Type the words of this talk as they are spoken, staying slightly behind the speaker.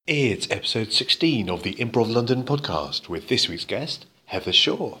It's episode 16 of the Improv London podcast with this week's guest, Heather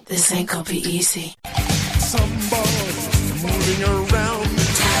Shaw. This ain't gonna be easy. Somebody moving around.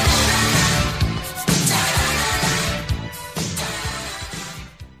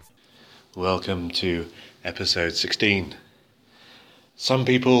 Welcome to episode 16. Some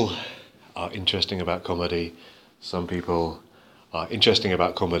people are interesting about comedy, some people are interesting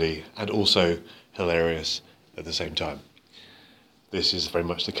about comedy and also hilarious at the same time. This is very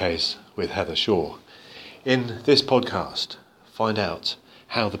much the case with Heather Shaw. In this podcast, find out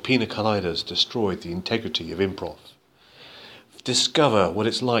how the Pina Coladas destroyed the integrity of improv. Discover what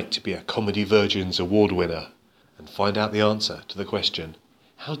it's like to be a Comedy Virgins award winner and find out the answer to the question,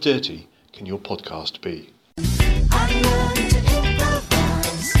 how dirty can your podcast be?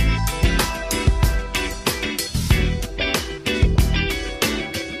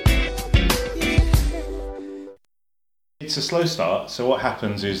 It's a slow start, so what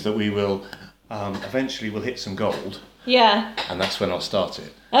happens is that we will eventually we'll hit some gold, Yeah. and that's when I'll start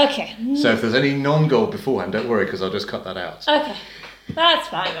it. Okay. So if there's any non-gold beforehand, don't worry, because I'll just cut that out. Okay. That's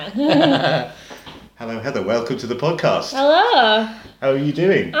fine, man. Hello, Heather. Welcome to the podcast. Hello. How are you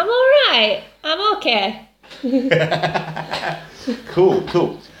doing? I'm alright. I'm okay. Cool.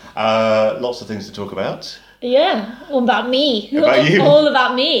 Lots of things to talk about. Yeah. All about me. About you. All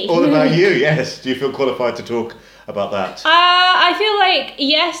about me. All about you, yes. Do you feel qualified to talk about that? I feel like,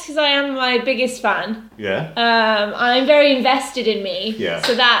 yes, because I am my biggest fan. Yeah? I'm very invested in me. Yeah.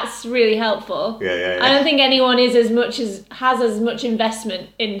 So that's really helpful. Yeah. I don't think anyone has as much investment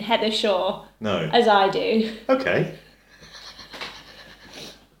in Heather Shaw No. as I do. Okay.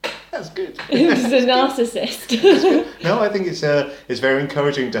 That's good. He's a narcissist. No, I think it's very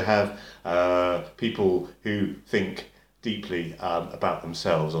encouraging to have people who think deeply about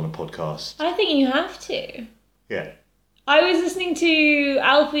themselves on a podcast. I think you have to. Yeah. I was listening to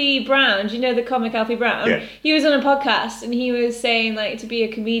Alfie Brown. Do you know the comic Alfie Brown? Yeah. He was on a podcast and he was saying, like, to be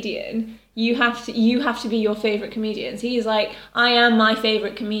a comedian, you have to be your favourite comedian. So he's like, I am my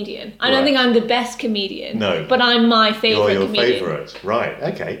favourite comedian. I don't Right. think I'm the best comedian. No. But I'm my favourite You're your comedian. favourite. Right,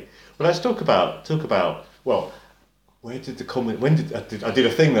 okay. Well, let's talk about well, where did the comment? When did I did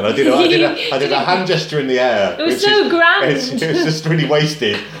a thing then? I did a hand gesture in the air. It was which so is- grand. It was just really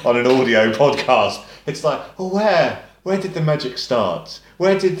wasted on an audio podcast. It's like, where did the magic start?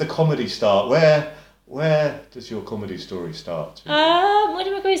 Where did the comedy start? Where does your comedy story start? Where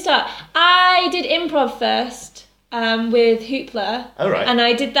did my career start? I did improv first with Hoopla. Oh, right. And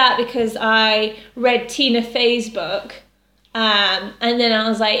I did that because I read Tina Fey's book. And then I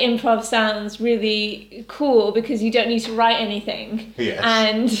was like, improv sounds really cool because you don't need to write anything. Yes.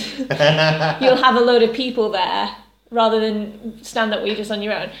 And you'll have a load of people there rather than stand up where you're just on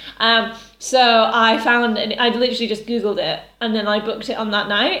your own. So I found, and I literally just Googled it and then I booked it on that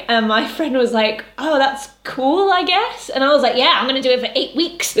night. And my friend was like, oh, that's cool, I guess. And I was like, yeah, I'm going to do it for 8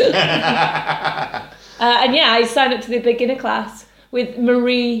 weeks. And yeah, I signed up to the beginner class with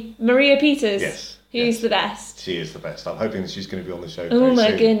Maria Peters. Yes. Who's the best? She is the best. I'm hoping that she's going to be on the show Oh very my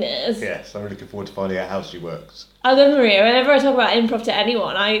soon. goodness. Yes, I'm really looking forward to finding out how she works. I love Maria. Whenever I talk about improv to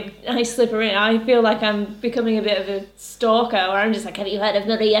anyone, I slip her in. I feel like I'm becoming a bit of a stalker where I'm just like, have you heard of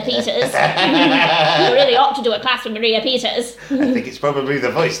Maria Peters? You really ought to do a class with Maria Peters. I think it's probably the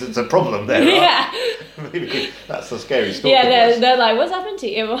voice that's a problem there. Right? Yeah. Maybe that's the scary stalker Yeah, voice. they're like, what's happened to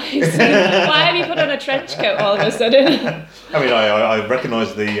you? Why have you put on a trench coat all of a sudden? I mean, I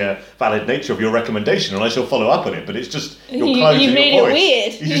recognise the valid nature of your recommendation, and I shall follow up on it. But it's just your clothes You and made your it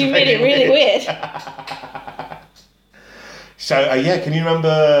voice. weird. just You made it really weird. So yeah, can you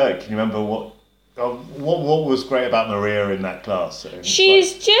remember what was great about Maria in that class?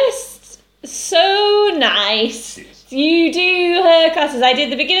 She's just so nice. Yes. You do her classes. I did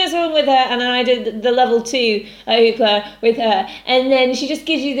the beginners one with her, and then I did the level 2 Hoopla with her. And then she just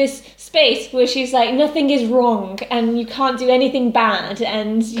gives you this space where she's like, nothing is wrong, and you can't do anything bad,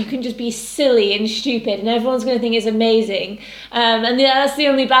 and you can just be silly and stupid, and everyone's going to think it's amazing. And that's the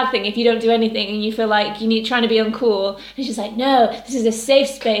only bad thing if you don't do anything and you feel like trying to be uncool. And she's like, no, this is a safe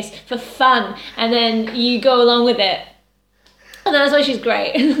space for fun, and then you go along with it. And that's why she's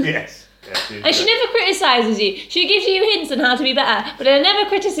great. Yes. And she never criticises you. She gives you hints on how to be better, but there are never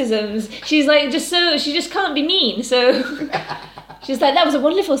criticisms. She's like, she just can't be mean. So she's like, that was a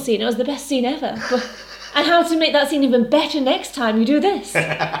wonderful scene. It was the best scene ever. And how to make that scene even better next time, you do this.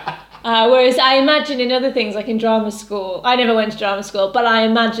 Whereas I imagine in other things, like in drama school, I never went to drama school, but I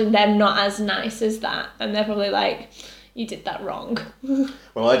imagine they're not as nice as that. And they're probably like, you did that wrong.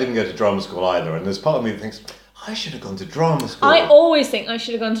 Well, I didn't go to drama school either, and there's part of me that thinks, I should have gone to drama school. I always think I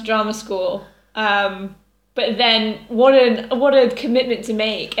should have gone to drama school. But then what a commitment to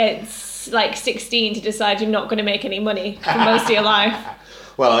make at like 16 to decide you're not going to make any money for most of your life.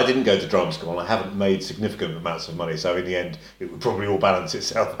 Well, I didn't go to drama school and I haven't made significant amounts of money, so in the end it would probably all balance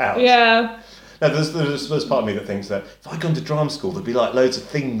itself out. Yeah. Now, there's part of me that thinks that if I'd gone to drama school, there'd be like loads of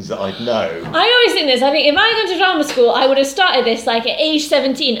things that I'd know. I always think this. I think if I had gone to drama school, I would have started this like at age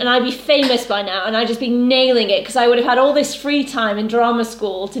 17 and I'd be famous by now and I'd just be nailing it because I would have had all this free time in drama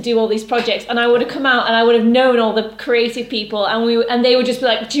school to do all these projects, and I would have come out and I would have known all the creative people, and they would just be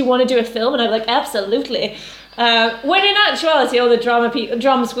like, do you want to do a film? And I'd be like, absolutely. When in actuality, all the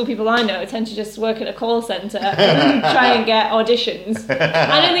drama school people I know tend to just work at a call centre and try and get auditions.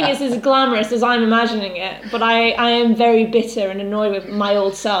 I don't think it's as glamorous as I'm imagining it, but I am very bitter and annoyed with my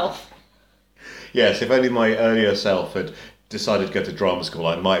old self. Yes, if only my earlier self had decided to go to drama school,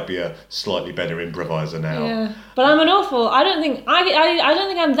 I might be a slightly better improviser now. Yeah, but I'm an awful. I don't think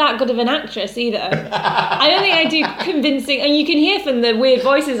I'm that good of an actress either. I don't think I do convincing, and you can hear from the weird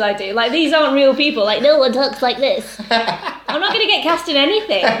voices I do. Like, these aren't real people. Like, no one talks like this. I'm not going to get cast in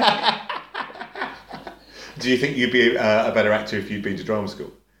anything. Do you think you'd be a better actor if you'd been to drama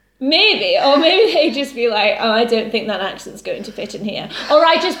school? Maybe, or maybe they'd just be like, oh, I don't think that accent's going to fit in here. Or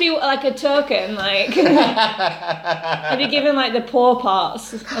I'd just be like a token, like, I'd be given like the poor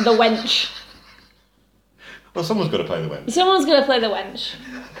parts, and the wench. Well, someone's got to play the wench. Someone's going to play the wench.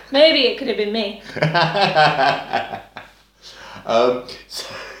 Maybe it could have been me.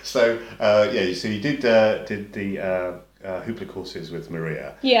 So you did the Hoopla courses with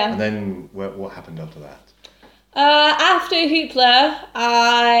Maria. Yeah. And then what happened after that? After Hoopla,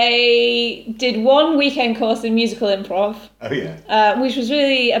 I did one weekend course in musical improv. Oh yeah. Which was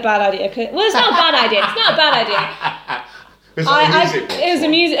really a bad idea. Well, it's not a bad idea. It's not a bad idea. It was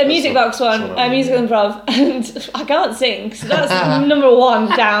a music box one, musical improv, and I can't sing, so that's number one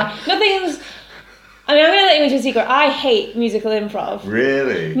down. I'm going to let you into a secret. I hate musical improv.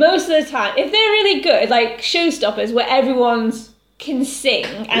 Really? Most of the time, if they're really good, like Showstoppers, where everyone's can sing,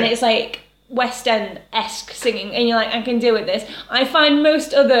 and it's like West End-esque singing, and you're like, I can deal with this. I find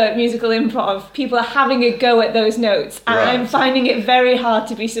most other musical improv, people are having a go at those notes, and I'm finding it very hard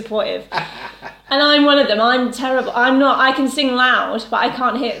to be supportive. And I'm one of them. I'm terrible. I can sing loud, but I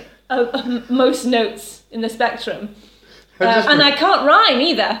can't hit most notes in the spectrum. And I can't rhyme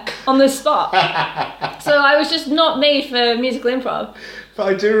either on the spot. So I was just not made for musical improv. But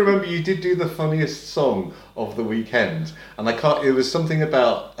I do remember you did do the funniest song of the weekend, and it was something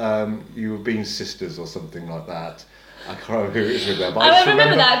about you were being sisters or something like that. I can't remember who it was with that. But I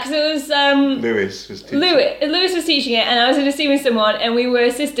remember that because it was Lewis was teaching. Lewis was teaching it, and I was in a scene with someone, and we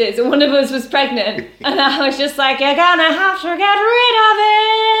were sisters, and one of us was pregnant, and I was just like, you're gonna have to get rid of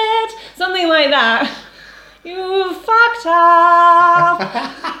it, something like that. You fucked up.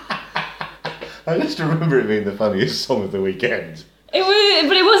 I just remember it being the funniest song of the weekend. It was,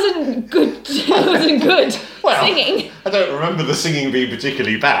 but it wasn't good. It wasn't good singing. I don't remember the singing being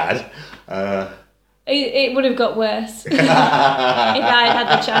particularly bad. It would have got worse if I had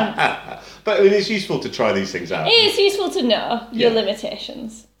the chance. But it's useful to try these things out. It is useful to know your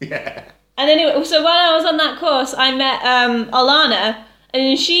limitations. Yeah. And anyway, so when I was on that course, I met Alana,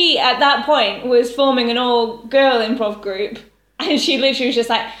 and she, at that point, was forming an all-girl improv group, and she literally was just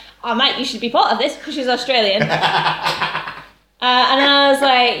like, oh, mate, you should be part of this, because she's Australian. And I was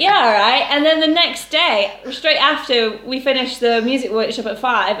like, yeah, all right. And then the next day, straight after we finished the music workshop at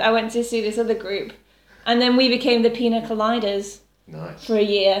 5, I went to see this other group. And then we became the Pina Collidas. Nice. For a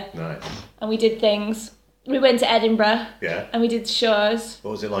year. Nice. And we did things. We went to Edinburgh. Yeah. And we did shows.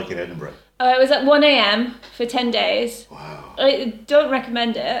 What was it like in Edinburgh? It was at 1 a.m. for 10 days. Wow. I don't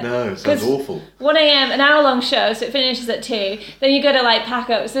recommend it. No, it sounds awful. 1 a.m., an hour-long show, so it finishes at 2. Then you got to, like,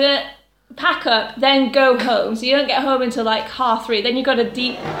 pack up. So then pack up, then go home. So you don't get home until, like, 3:30. Then you got to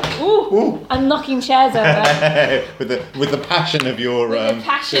Ooh! I'm knocking chairs over. with the passion of your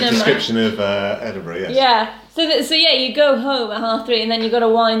description of Edinburgh, yes. Yeah. So you go home at 3:30, and then you got to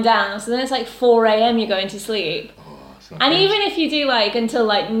wind down. So then it's like 4 a.m. you're going to sleep. And even if you do like until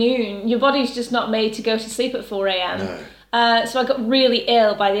like noon, your body's just not made to go to sleep at 4 a.m. No. So I got really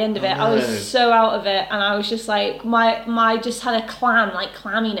ill by the end of it. I was so out of it, and I was just like my just had a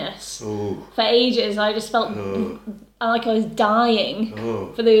clamminess for ages. I just felt like I was dying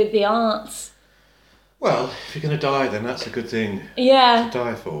for the arts. Well, if you're gonna die, then that's a good thing to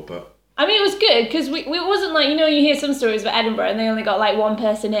die for. But I mean, it was good because it wasn't like, you hear some stories about Edinburgh and they only got like one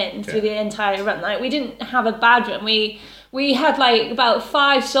person in through the entire run. Like, we didn't have a bad run. We had like about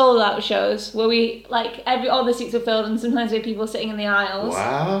 5 sold out shows where we like all the seats were filled, and sometimes we had people sitting in the aisles.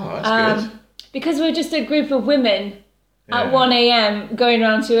 Wow, that's good. Because we're just a group of women at 1 a.m. going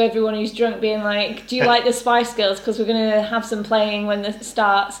around to everyone who's drunk being like, do you like the Spice Girls? Because we're going to have some playing when this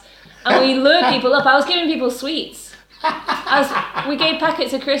starts. And we lure people up. I was giving people sweets. We gave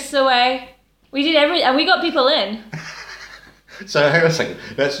packets of crisps away. We did everything, and we got people in. So hang on a second.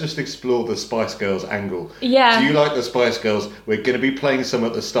 Let's just explore the Spice Girls angle. Yeah. Do you like the Spice Girls? We're going to be playing some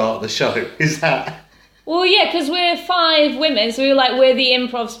at the start of the show. Is that? Well, yeah, because we're 5 women, so we're the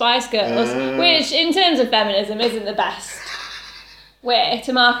improv Spice Girls, which in terms of feminism isn't the best way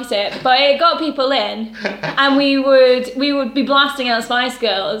to market it, but it got people in, and we would be blasting out Spice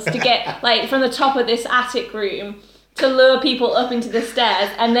Girls to get like from the top of this attic room to lure people up into the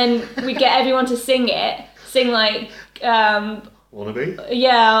stairs, and then we get everyone to sing like Wannabe?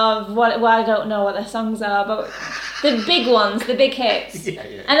 Yeah, well, I don't know what their songs are, but the big ones, the big hits. Yeah.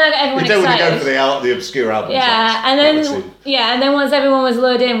 And I got everyone You don't want excited. to go for the obscure albums. Yeah, and then once everyone was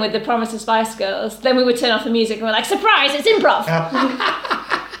lured in with the promise of Spice Girls, then we would turn off the music and we're like, surprise, it's improv.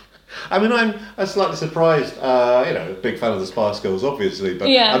 I mean, I'm slightly surprised. A big fan of the Spice Girls, obviously, but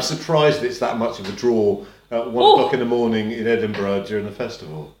Yeah. I'm surprised it's that much of a draw at 1 o'clock in the morning in Edinburgh during the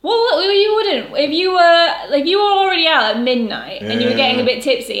festival. Well, you wouldn't. If you were already out at midnight and you were getting a bit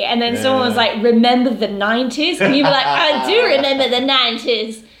tipsy, and then someone was like, "Remember the '90s?" and you'd be like, "I do remember the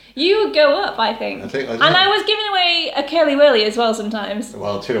 '90s." You would go up, I think. And I was giving away a curly whirly as well sometimes.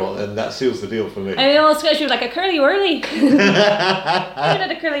 Well, I'll tell you what, then that seals the deal for me. And it almost got you like a curly whirly. You had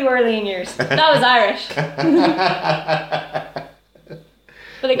a curly whirly in yours. That was Irish.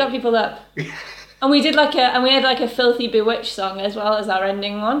 But they got people up. And we had like a Filthy Bewitched song as well as our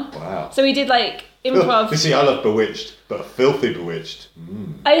ending one. Wow. So we did like improv. You see, I love Bewitched, but Filthy Bewitched.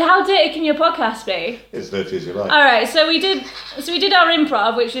 How dirty can your podcast be? As dirty as you like. All right, so we did our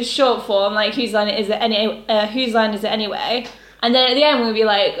improv, which was short form, like whose line is it anyway? And then at the end we'd be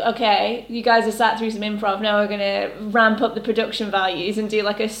like, okay, you guys have sat through some improv. Now we're gonna ramp up the production values and do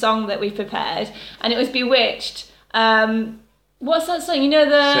like a song that we've prepared. And it was Bewitched. What's that song? You know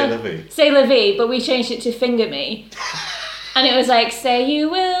the C'est la vie. C'est la vie, but we changed it to Finger Me. And it was like, say you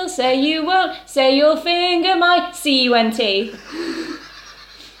will, say you won't, say you'll finger my CUNT.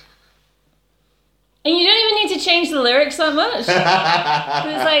 And you don't even need to change the lyrics that much. It's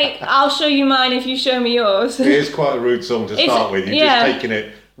like, I'll show you mine if you show me yours. It is quite a rude song to start with. You're just taking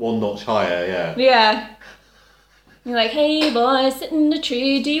it 1 notch higher, yeah. Yeah. You're like, hey boy, sit in the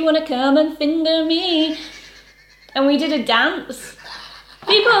tree, do you want to come and finger me? And we did a dance.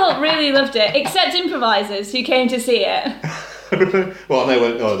 People really loved it, except improvisers who came to see it. Well, they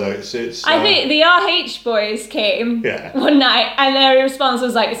went, no, it's I think the RH boys came one night, and their response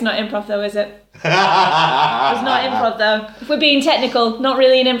was like, it's not improv though, is it? It's not improv though. If we're being technical, not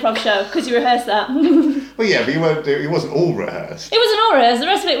really an improv show, because you rehearsed that. Well, yeah, but it wasn't all rehearsed. It wasn't all rehearsed, the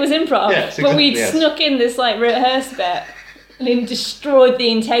rest of it was improv. Yes, but we'd yes. snuck in this like rehearsed bit, and it destroyed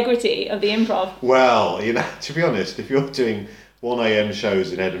the integrity of the improv. Well, to be honest, if you're doing 1 a.m.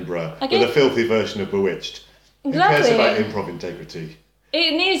 shows in Edinburgh with a filthy version of Bewitched, who cares about improv integrity?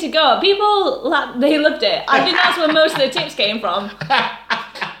 It needed to go. People, they loved it. I think that's where most of the tips came from.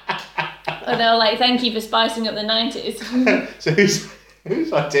 And they were like, thank you for spicing up the 90s. So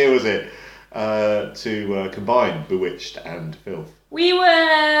whose idea was it to combine Bewitched and Filth? We were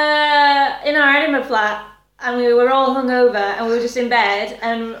in our Edinburgh flat, and we were all hungover, and we were just in bed,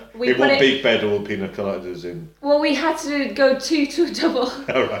 and we In what big bed all pina coladas in? Well, we had to go 2 to a double.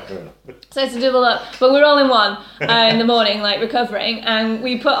 Oh, right. So it's a double up. But we were all in one in the morning, like recovering, and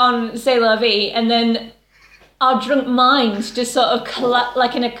we put on C'est la vie, and then our drunk minds just sort of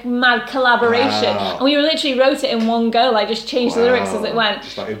like in a mad collaboration. Wow. And we literally wrote it in one go, like just changed the lyrics as it went.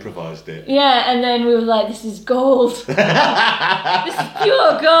 Just like improvised it. Yeah, and then we were like, this is gold. This is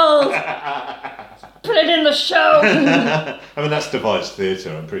pure gold. Put it in the show. I mean, that's devised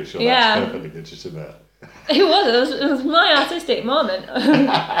theatre. I'm pretty sure that's perfectly legitimate. It was my artistic moment.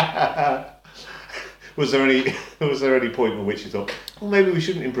 Was there any point in which you thought, well, maybe we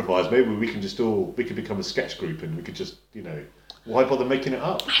shouldn't improvise, maybe we could become a sketch group and we could just, why bother making it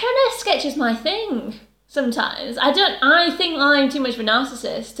up? I don't know if sketch is my thing sometimes. I think I'm too much of a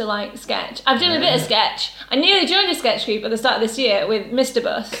narcissist to like sketch. I've done a bit of sketch. I nearly joined a sketch group at the start of this year with Mr.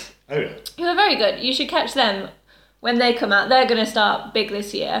 Bus. Oh yeah. Who are very good. You should catch them when they come out. They're going to start big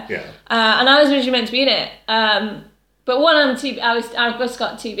this year. Yeah. And I was originally meant to be in it. But one, I just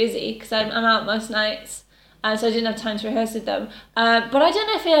got too busy because I'm out most nights. So I didn't have time to rehearse with them. But I don't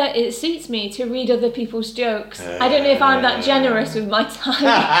know if it suits me to read other people's jokes. I don't know if I'm that generous with my time.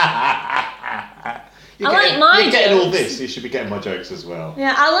 You're getting all this, you should be getting my jokes as well.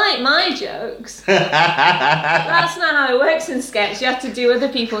 Yeah, I like my jokes. That's not how it works in sketch. You have to do other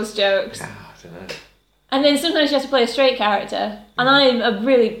people's jokes. I don't know. And then sometimes you have to play a straight character. And I'm a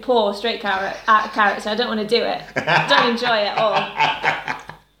really poor straight character. I don't want to do it. Don't enjoy it at all.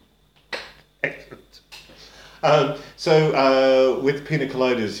 Excellent. So with Pina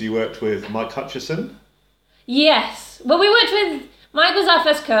Coladas, you worked with Mike Hutchison? Yes. Well, we worked with... Mike was our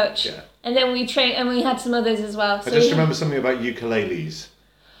first coach. Yeah. And then we trained... And we had some others as well. I just remember something about ukuleles.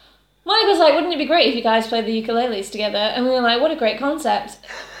 Mike was like, wouldn't it be great if you guys played the ukuleles together? And we were like, what a great concept.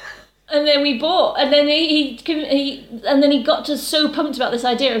 And then we bought, and then he got us so pumped about this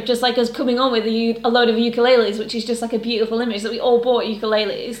idea of just like us coming on with a load of ukuleles, which is just like a beautiful image, that we all bought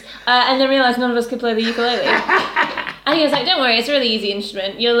ukuleles, and then realised none of us could play the ukulele. And he was like, don't worry, it's a really easy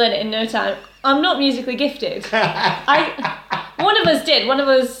instrument, you'll learn it in no time. I'm not musically gifted. One of us did,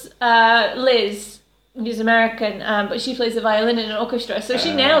 Liz, who's American, but she plays the violin in an orchestra, so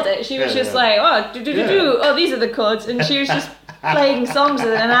she nailed it. She was just like, oh, these are the chords, and she was just playing songs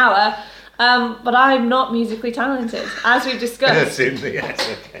within an hour. But I'm not musically talented, as we've discussed. Yes,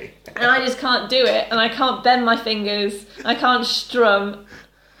 okay. And I just can't do it, and I can't bend my fingers, I can't strum.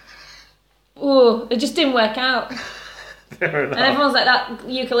 Ooh, it just didn't work out. Fair enough. And everyone's like, that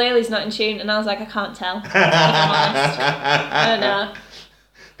ukulele's not in tune, and I was like, I can't tell, if I'm honest. I don't know.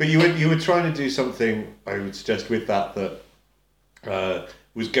 But you were trying to do something, I would suggest, with that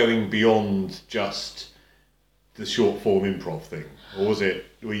was going beyond just the short form improv thing, or was it?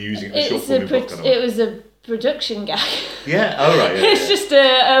 Were you using the short form improv? It was a production gag. Yeah. Oh right. Yeah, it's just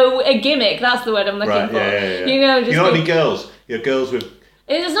a gimmick. That's the word I'm looking for. Yeah. You know, just you're not any girls. You're girls with.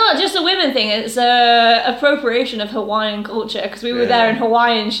 It's not just a women thing. It's appropriation of Hawaiian culture, because we were there in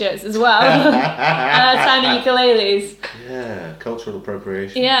Hawaiian shirts as well, tiny ukuleles. Yeah, cultural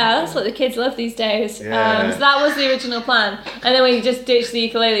appropriation. Yeah, that's what the kids love these days. Yeah. So that was the original plan, and then we just ditched the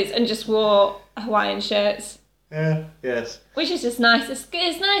ukuleles and just wore Hawaiian shirts. Yeah. Yes. Which is just nice.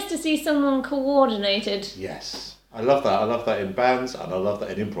 It's nice to see someone coordinated. Yes. I love that. I love that in bands, and I love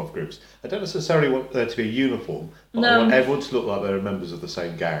that in improv groups. I don't necessarily want there to be a uniform, but I want everyone to look like they're members of the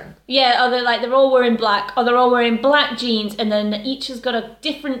same gang. Yeah, or they're all wearing black, or they're all wearing black jeans, and then each has got a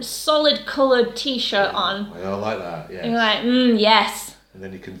different solid coloured t-shirt on. I like that, yes. And you're like, yes. And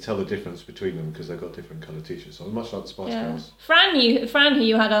then you can tell the difference between them because they've got different coloured t-shirts on, much like the Spice Girls. Fran, who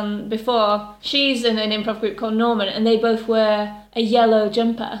you had on before, she's in an improv group called Norman, and they both wear a yellow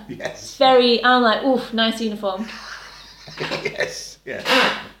jumper. Yes. I'm like, oof, nice uniform. Yes, yeah.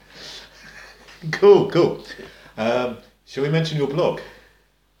 Cool. Shall we mention your blog?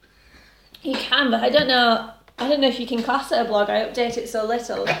 You can, but I don't know if you can class it a blog. I update it so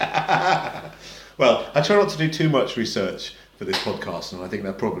little. Well, I try not to do too much research for this podcast, and I think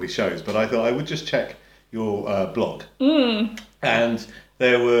that probably shows, but I thought I would just check your blog. And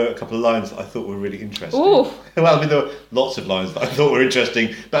there were a couple of lines that I thought were really interesting. Ooh. Well, I mean, there were lots of lines that I thought were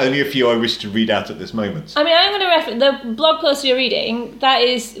interesting, but only a few I wish to read out at this moment. I mean, I'm going to reference the blog post you're reading. That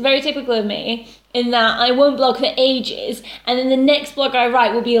is very typical of me, in that I won't blog for ages, and then the next blog I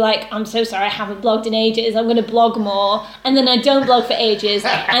write will be like, I'm so sorry, I haven't blogged in ages, I'm going to blog more, and then I don't blog for ages,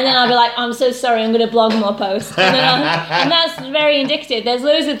 and then I'll be like, I'm so sorry, I'm going to blog more posts, and that's very indicative. There's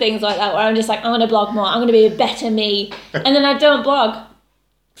loads of things like that where I'm just like, I'm going to blog more, I'm going to be a better me, and then I don't blog.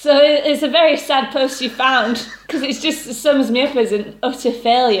 So it's a very sad post you found, because it just sums me up as an utter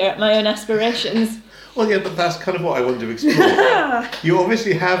failure at my own aspirations. Well, yeah, but that's kind of what I wanted to explore. You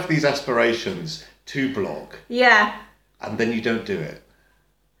obviously have these aspirations to blog. Yeah. And then you don't do it.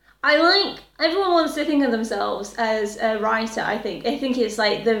 Everyone wants to think of themselves as a writer, I think. I think it's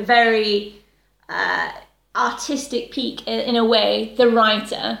like the very artistic peak, in a way, the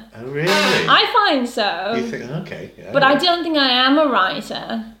writer. Oh, really? I find so. You think, okay. Yeah, but I don't think I am a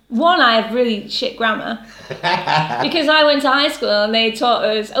writer. One, I have really shit grammar. Because I went to high school and they taught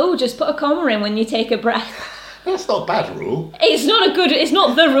us, just put a comma in when you take a breath. That's not a bad rule. It's not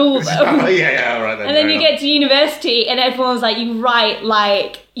the rule though. Yeah, all right then. And then you get to university and everyone's like, you write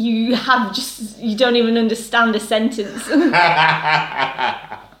like you don't even understand a sentence.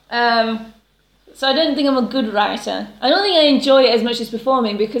 So I don't think I'm a good writer. I don't think I enjoy it as much as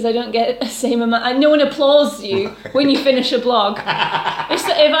performing, because I don't get the same amount. No one applauds you when you finish a blog.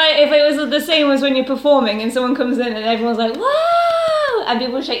 If it was the same as when you're performing and someone comes in and everyone's like, "Wow!" and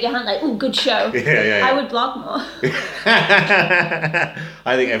people shake your hand like, "Oh, good show." Yeah. I would blog more.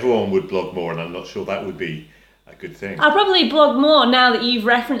 I think everyone would blog more, and I'm not sure that would be a good thing. I'll probably blog more now that you've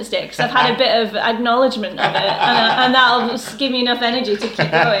referenced it, because I've had a bit of acknowledgement of it, and that'll just give me enough energy to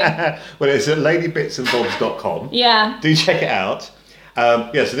keep going. Well, it's at ladybitsandbobs.com. Yeah. Do check it out. So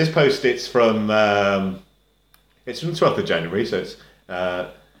this post, it's from 12th of January, so it's...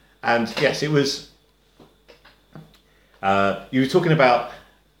 and yes, it was... you were talking about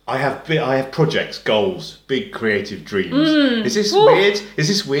I have projects, goals, big creative dreams. Is this weird? Is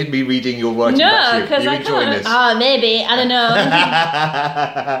this weird? Me reading your writing No, back to you? because You I enjoying can't. this? Maybe. I don't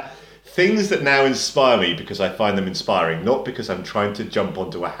know. Things that now inspire me because I find them inspiring, not because I'm trying to jump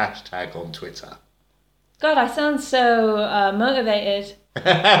onto a hashtag on Twitter. God, I sound so motivated.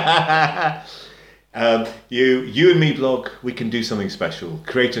 You and me blog, we can do something special.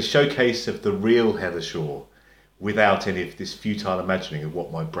 Create a showcase of the real Heather Shaw without any of this futile imagining of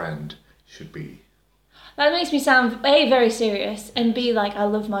what my brand should be. That makes me sound A, very serious, and B, like I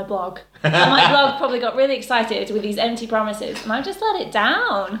love my blog. And my blog probably got really excited with these empty promises, and I just let it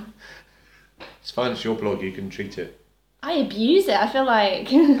down. It's fine, it's your blog, you can treat it. I abuse it, I feel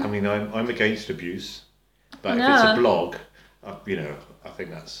like. I mean, I'm against abuse, but if it's a blog, I think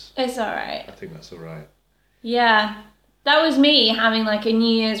that's It's alright. all right. Yeah. That was me having like a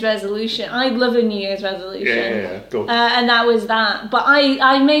New Year's resolution. I love a New Year's resolution. Yeah. Go on. And that was that. But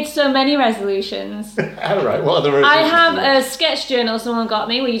I made so many resolutions. All right. What other resolutions? I have a sketch journal someone got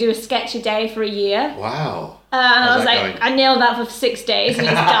me where you do a sketch a day for a year. Wow. And I was like, I nailed that for 6 days and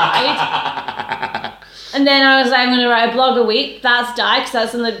it's died. And then I was like, I'm going to write a blog a week. That's died because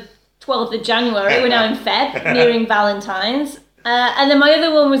that's on the 12th of January. We're now in Feb, nearing Valentine's. And then my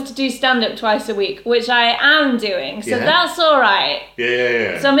other one was to do stand-up twice a week, which I am doing. So that's all right.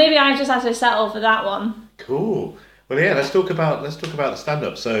 Yeah. So maybe I just have to settle for that one. Cool. Well, yeah. Let's talk about the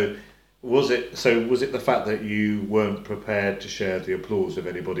stand-up. So was it the fact that you weren't prepared to share the applause of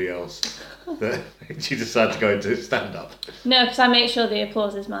anybody else that made you decide to go into stand-up? No, because I make sure the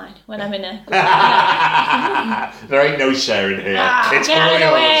applause is mine when I'm in a. There ain't no sharing here. It's get all out yours. of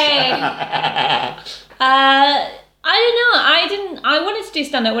the way. I don't know. I wanted to do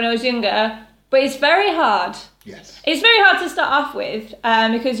stand-up when I was younger, but it's very hard. Yes. It's very hard to start off with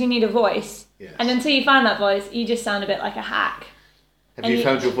because you need a voice. Yes. And until you find that voice, you just sound a bit like a hack. Have you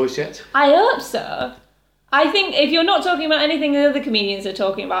found your voice yet? I hope so. I think if you're not talking about anything the other comedians are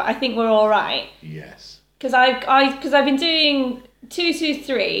talking about, I think we're all right. Yes. Because I've been doing 2 to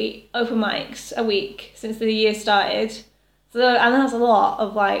 3 open mics a week since the year started. So, and that's a lot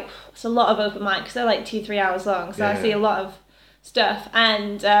of open mics. They're like 2-3 hours long. So I see a lot of stuff.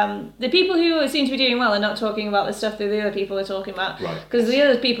 And the people who seem to be doing well are not talking about the stuff that the other people are talking about. Right. Because the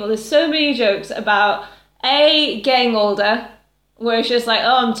other people, there's so many jokes about getting older, where it's just like,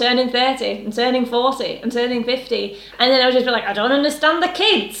 oh, I'm turning 30, I'm turning 40, I'm turning 50. And then I'll just be like, I don't understand the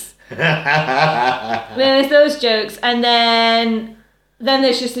kids. Then there's those jokes. And then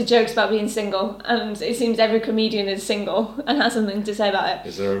there's just the jokes about being single, and it seems every comedian is single and has something to say about it.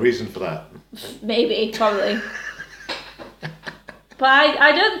 Is there a reason for that? Maybe, probably. But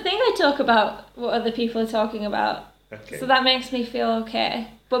I don't think I talk about what other people are talking about. Okay. So that makes me feel okay.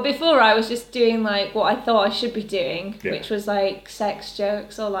 But before I was just doing like what I thought I should be doing, which was like sex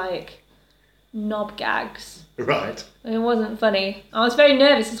jokes or like knob gags. Right. And it wasn't funny. I was very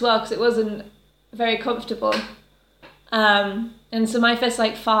nervous as well because it wasn't very comfortable. And so my first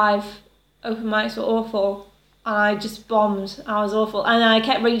like 5 open mics were awful, and I just bombed. I was awful, and I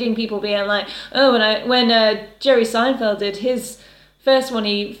kept reading people being like, "Oh, when Jerry Seinfeld did his first one,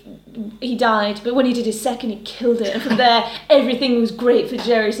 he died, but when he did his second, he killed it. And from there, everything was great for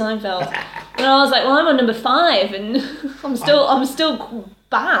Jerry Seinfeld." And I was like, "Well, I'm on number 5, and I'm still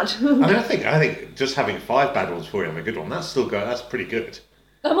bad." I mean, I think just having 5 bad ones before you have a good one, that's pretty good.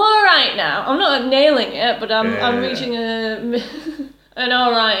 I'm all right now. I'm not nailing it, but I'm reaching an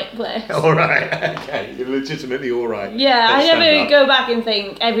all right place. All right, okay, you're legitimately all right. Yeah, I never go back and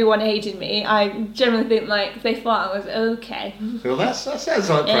think everyone hated me. I generally think like they thought I was okay. Well, that sounds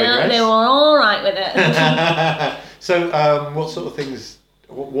like progress. They were all right with it. So, what sort of things?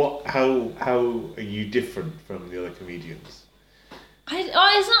 How are you different from the other comedians?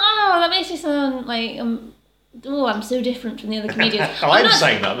 That makes me sound like I'm so different from the other comedians. I'm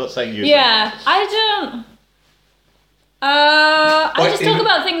saying that. I'm not saying you. Yeah, I don't. I just talk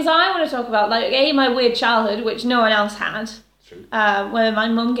about things I want to talk about, like my weird childhood, which no one else had. True. Where my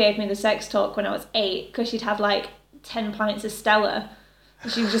mum gave me the sex talk when I was 8 because she'd had like 10 pints of Stella.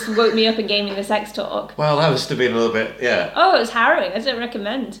 She just woke me up and gave me the sex talk. Well, that must have been a little bit, yeah. Oh, it was harrowing. I don't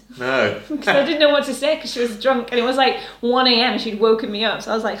recommend. No. Because I didn't know what to say because she was drunk and it was like 1 a.m. and she'd woken me up,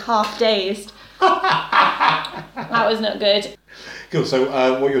 so I was like half dazed. That was not good. Cool.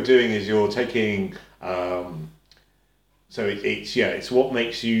 So what you're doing is you're taking. So it's what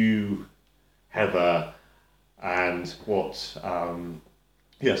makes you Heather, and what. So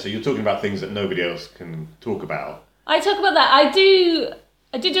you're talking about things that nobody else can talk about. I talk about that. I do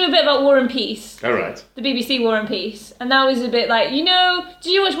I did do a bit about War and Peace. All right. The BBC War and Peace. And that was a bit like,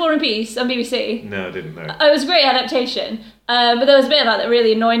 did you watch War and Peace on BBC? No, I didn't know. It was a great adaptation. But there was a bit about that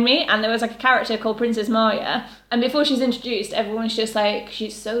really annoyed me, and there was like a character called Princess Maya, and before she's introduced, everyone's just like,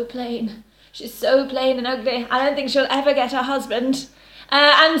 she's so plain. She's so plain and ugly. I don't think she'll ever get a husband.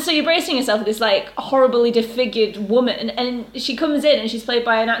 And so you're bracing yourself with this like horribly disfigured woman, and she comes in and she's played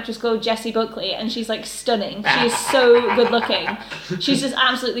by an actress called Jessie Buckley, and she's like stunning. She is so good looking. She's just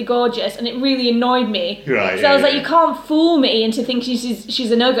absolutely gorgeous, and it really annoyed me. Right. So I was like, you can't fool me into thinking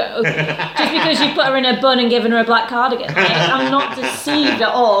she's a no-go just because you put her in a bun and given her a black cardigan. Like, I'm not deceived at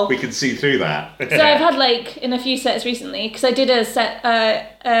all. We can see through that. So I've had like in a few sets recently, because I did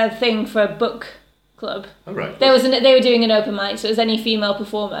a thing for a book club. Oh, right. They were doing an open mic, so it was any female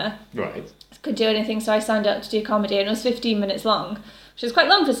performer Right. could do anything. So I signed up to do comedy, and it was 15 minutes long, which is quite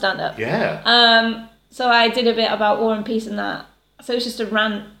long for stand-up. Yeah. So I did a bit about War and Peace and that. So it was just a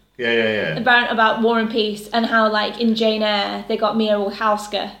rant Yeah. about War and Peace, and how like in Jane Eyre they got Mia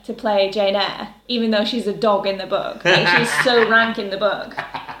Wasikowska to play Jane Eyre, even though she's a dog in the book. Like, she's so rank in the book,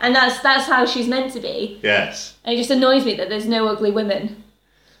 and that's how she's meant to be. Yes. And it just annoys me that there's no ugly women.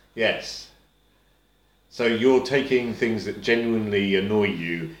 Yes. So you're taking things that genuinely annoy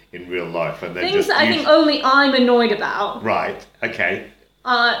you in real life, and then Things that I think only I'm annoyed about. Right. Okay.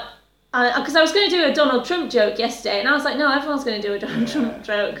 Because I was going to do a Donald Trump joke yesterday, and I was like, no, everyone's going to do a Donald Trump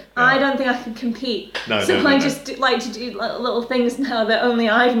joke. Yeah. I don't think I can compete. No, so no, I no. just like to do little things now that only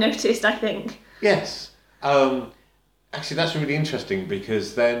I've noticed, I think. Yes. Actually, that's really interesting,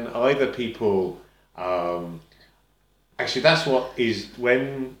 because then either people... Actually, that's what is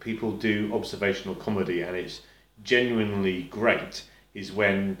when people do observational comedy, and it's genuinely great, is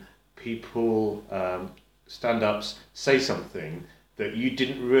when people, stand-ups, say something that you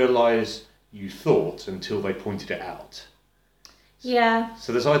didn't realise you thought until they pointed it out. Yeah.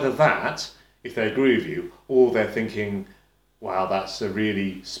 So there's either that, if they agree with you, or they're thinking, wow, that's a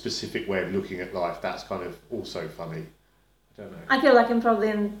really specific way of looking at life, that's kind of also funny. I don't know. I feel like I'm probably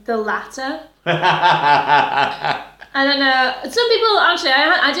in the latter. I don't know. Some people, actually,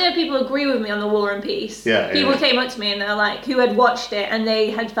 I did have people agree with me on the War and Peace. Yeah, people yeah. came up to me and they're like, who had watched it and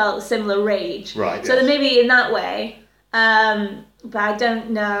they had felt similar rage. Right, So yes. then maybe in that way, but I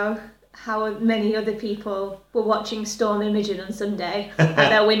don't know how many other people were watching Storm Imogen on Sunday at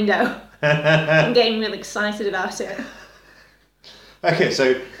their window. I'm getting really excited about it. Okay,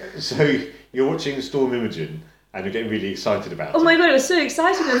 so you're watching Storm Imogen and you're getting really excited about Oh it. my god, it was so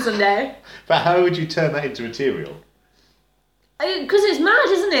exciting on Sunday. But how would you turn that into material? Because it's mad,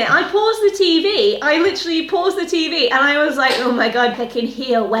 isn't it? I paused the TV. I literally paused the TV, and I was like, "Oh my god, I can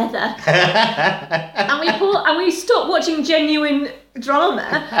hear weather." and we stopped watching genuine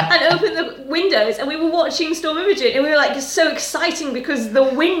drama and opened the windows, and we were watching Storm Imogen, and we were like, "It's so exciting because the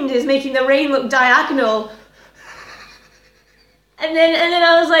wind is making the rain look diagonal." And then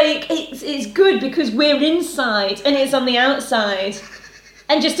I was like, "It's good because we're inside and it's on the outside."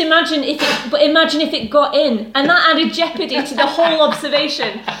 And just imagine if it got in, and that added jeopardy to the whole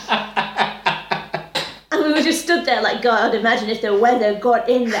observation. And we were just stood there like, God, imagine if the weather got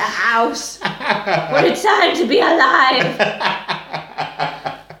in the house. What a time to be alive.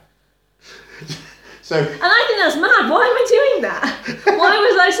 So, And I think that's mad. Why am I doing that? Why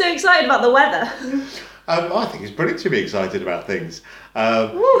was I so excited about the weather? I think it's brilliant to be excited about things.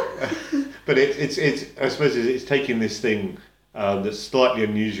 Woo. But it's I suppose it's taking this thing that's slightly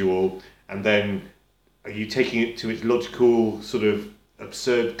unusual, and then are you taking it to its logical sort of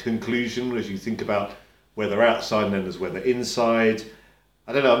absurd conclusion as you think about whether outside and then there's whether inside?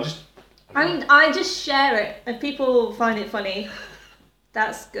 I don't know. I just share it. If people find it funny,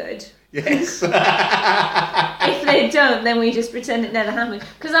 that's good. Yes. If they don't, then we just pretend it never happened.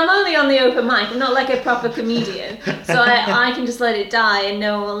 Because I'm only on the open mic. I'm not like a proper comedian. So I can just let it die and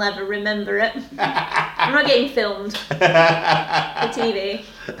no one will ever remember it. I'm not getting filmed for TV.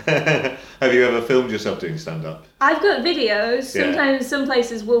 Have you ever filmed yourself doing stand-up? I've got videos. Yeah. Sometimes some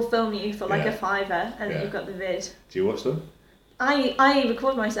places will film you for like Yeah. a $5 and then Yeah. you've got the vid. Do you watch them? I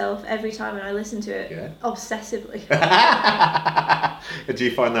record myself every time and I listen to it Yeah. obsessively. Do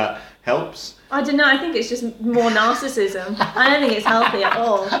you find that helps? I don't know, I think it's just more narcissism. I don't think it's healthy at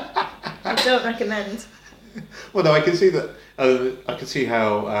all. I don't recommend. Well, no, I can see that. I can see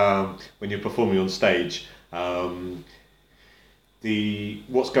how when you're performing on stage, what's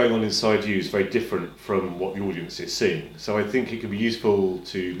going on inside you is very different from what the audience is seeing. So I think it can be useful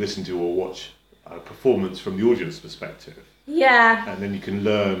to listen to or watch a performance from the audience perspective, Yeah. and then you can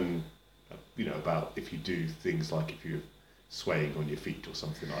learn, about if you do things like if you're swaying on your feet or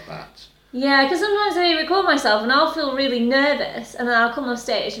something like that. Yeah, because sometimes I record myself and I'll feel really nervous, and then I'll come off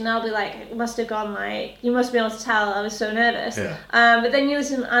stage and I'll be like, it must have gone like, you must be able to tell I was so nervous. Yeah. But then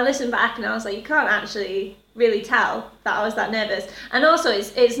I listen back and I was like, you can't actually really tell that I was that nervous. And also,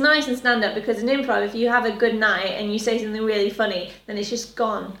 it's nice in stand up because in improv, if you have a good night and you say something really funny, then it's just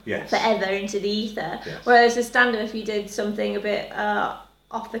gone forever into the ether. Yes. Whereas a stand up, if you did something a bit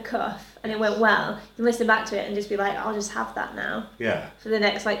off the cuff and it went well, you can listen back to it and just be like, I'll just have that now. Yeah. For the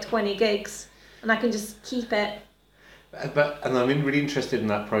next like 20 gigs, and I can just keep it. And I'm really interested in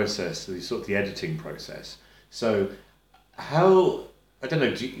that process, the sort of the editing process. So, how, I don't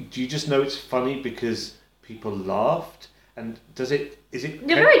know, do you just know it's funny because people laughed? And is it?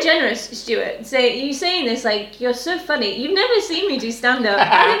 You're very generous, Stuart. You saying this like you're so funny. You've never seen me do stand up.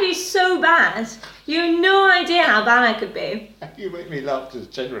 I could be so bad. You have no idea how bad I could be. You make me laugh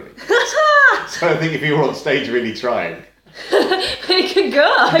just generally. So I think if you were on stage really trying, it could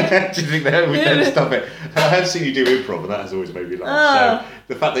go. do you think that would then stop it? I have seen you do improv, and that has always made me laugh. So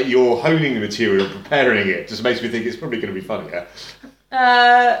the fact that you're honing the material and preparing it just makes me think it's probably going to be funnier.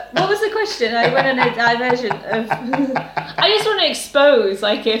 What was the question? I went on a diversion of. I just want to expose,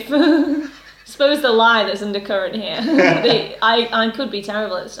 like, expose the lie that's undercurrent here. I could be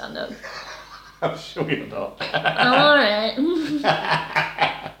terrible at stand up. I'm sure you're not. I'm alright.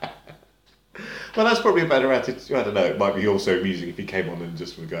 Well, that's probably a better attitude. I don't know. It might be also amusing if he came on and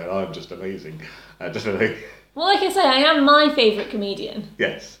just was going, "I'm just amazing." Just like. Well, like I say, I am my favourite comedian.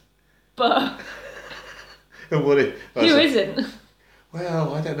 Yes. But. And who isn't?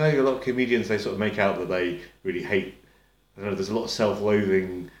 Well, I don't know. A lot of comedians, they sort of make out that they really hate. I don't know. There's a lot of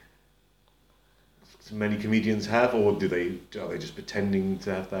self-loathing. Many comedians have, or are they just pretending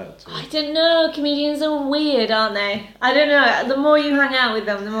to have that? Or? I don't know. Comedians are weird, aren't they? I don't know. The more you hang out with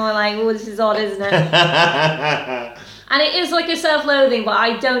them, the more like, oh, this is odd, isn't it? And it is like a self-loathing, but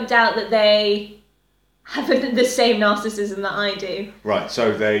I don't doubt that they have the same narcissism that I do. Right.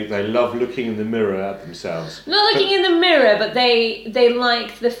 So they love looking in the mirror at themselves. Not looking in the mirror, but they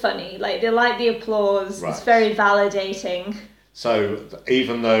like the funny. Like they like the applause. Right. It's very validating. So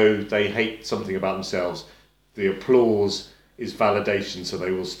even though they hate something about themselves, the applause is validation, so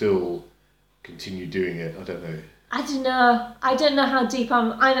they will still continue doing it. I don't know. I don't know how deep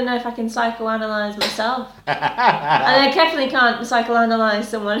I don't know if I can psychoanalyze myself. And I definitely can't psychoanalyze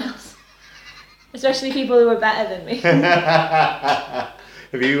someone else. Especially people who are better than me.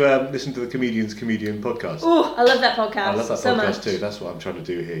 Have you listened to the Comedian podcast? Oh, I love that podcast. I love that so podcast much. too. That's what I'm trying to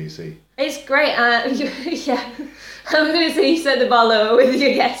do here, you see. It's great. Yeah. I'm going to say you set the bar lower with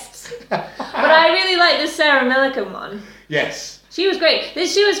your guests. But I really like the Sarah Millican one. Yes. She was great.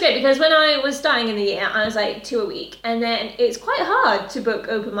 She was great because when I was starting in the year, I was like 2 a week. And then it's quite hard to book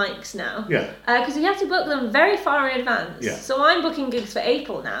open mics now. Yeah. Because you have to book them very far in advance. Yeah. So I'm booking gigs for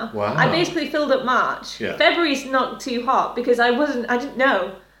April now. Wow. I basically filled up March. Yeah. February's not too hot because I didn't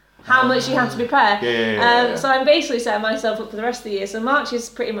know how much you have to prepare. Yeah. So I'm basically setting myself up for the rest of the year. So March is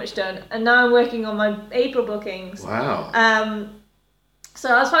pretty much done. And now I'm working on my April bookings. Wow. So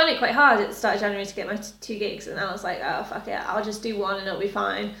I was finding it quite hard at the start of January to get my 2 gigs, and I was like, oh, fuck it, I'll just do one and it'll be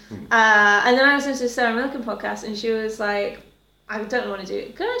fine. And then I listened to the Sarah Millican podcast, and she was like, I don't want to do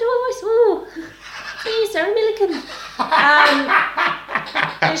it. Can I do a voice? Ooh, please, Sarah Millican.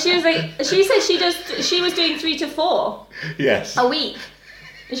 And she was like, she said she was doing 3 to 4 a week.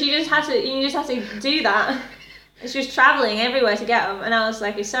 And you just have to do that. And she was travelling everywhere to get them, and I was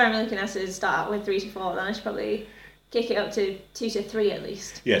like, if Sarah Millican has to start with 3 to 4, then I should probably kick it up to 2 to 3 at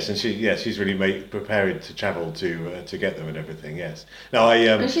least. Yes, and she's really prepared to travel to get them and everything. Yes. Now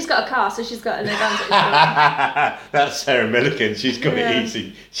and she's got a car, so she's got an advantage. That's Sarah Millican. She's got it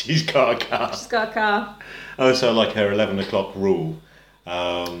easy. She's got a car. She's got a car. Oh, so like her 11 o'clock rule.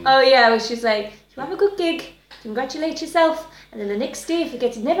 Where she's like, you have a good gig, congratulate yourself, and then the next day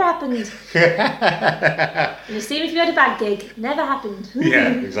forget it never happened. And the same if you had a bad gig, never happened. Yeah,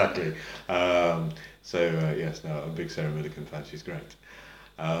 exactly. Yes, I'm a big Sarah Millican fan. She's great.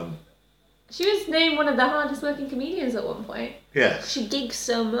 She was named one of the hardest working comedians at one point. Yeah. She gigs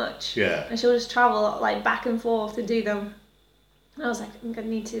so much. Yeah. And she'll just travel like back and forth to do them. And I was like, I'm gonna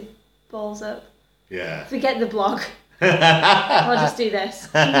need to balls up. Yeah. Forget the blog. I'll just do this.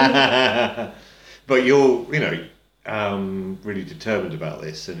 But you're, really determined about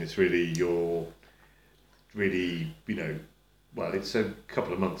this, and it's really well, it's a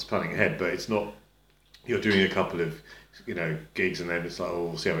couple of months planning ahead, but it's not. You're doing a couple of, gigs, and then it's like,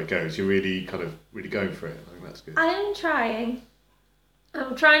 we'll see how it goes. You're really really going for it. I think that's good. I am trying.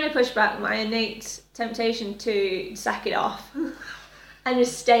 I'm trying to push back my innate temptation to sack it off and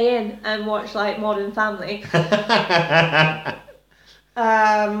just stay in and watch like Modern Family.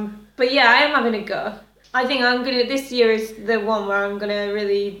 But yeah, I am having a go. I think this year is the one where I'm gonna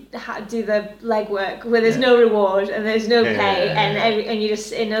really do the legwork, where there's no reward and there's no pay, and you're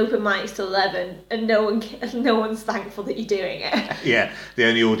just in open mics till 11, and no one's thankful that you're doing it. Yeah, the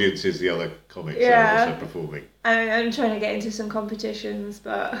only audience is the other comics who are also performing. I'm trying to get into some competitions,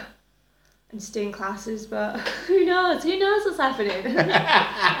 but I'm just doing classes, but who knows what's happening.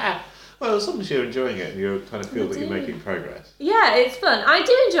 Well, as long as you're enjoying it and you kind of feel that you're making progress. Yeah, it's fun. I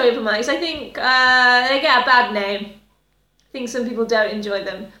do enjoy open mics. I think they get a bad name. I think some people don't enjoy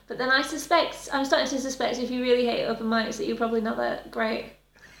them. But then I'm starting to suspect if you really hate open mics that you're probably not that great.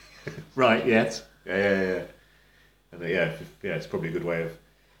 Right, yes. Yeah. And it's probably a good way of...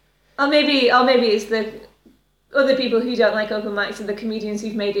 Or maybe it's the other people who don't like open mics are the comedians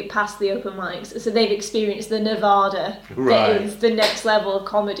who've made it past the open mics, so they've experienced the Nirvana that is the next level of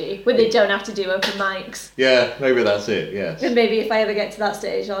comedy, where they don't have to do open mics. Yeah, maybe that's it, yes. And maybe if I ever get to that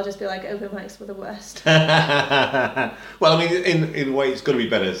stage, I'll just be like, open mics were the worst. Well, I mean, in a way, it's got to be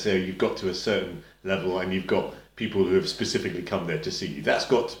better, so you've got to a certain level and you've got people who have specifically come there to see you. That's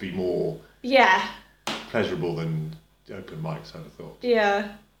got to be more pleasurable than open mics, I'd have thought.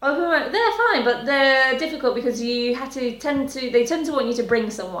 Yeah. Open mic, they're fine, but they're difficult because they tend to want you to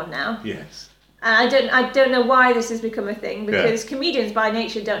bring someone now. Yes. And I don't know why this has become a thing, because comedians by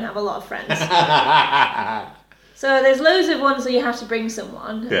nature don't have a lot of friends. So there's loads of ones where you have to bring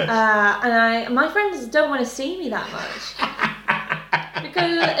someone. Yes. And my friends don't want to see me that much.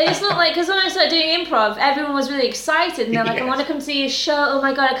 Because it's not like, because when I started doing improv, everyone was really excited and they're like, I want to come see your show, oh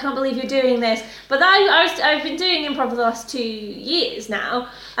my god, I can't believe you're doing this. But I've been doing improv for the last 2 years now,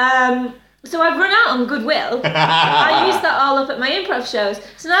 so I've run out on goodwill. I used that all up at my improv shows.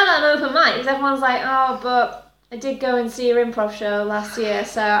 So now that I'm open mics, everyone's like, oh, but I did go and see your improv show last year,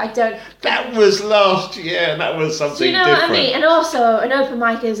 so I don't... That was last year, and that was something different. Do you know what I mean? And also, an open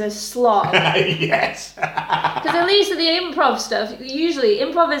mic is a slog. Yes. Because at least with the improv stuff, usually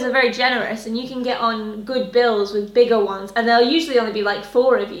improvers are very generous, and you can get on good bills with bigger ones, and there'll usually only be like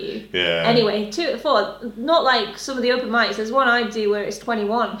 4 of you. Yeah. Anyway, 2 to 4. Not like some of the open mics. There's one I do where it's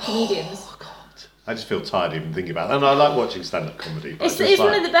 21 comedians. I just feel tired even thinking about it. And I like watching stand-up comedy. But It's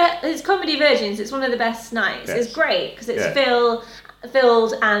one of the best. It's Comedy Virgins. It's one of the best nights. Yes. It's great because it's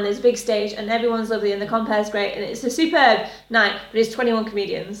filled and there's a big stage and everyone's lovely and the compare's great and it's a superb night. But it's 21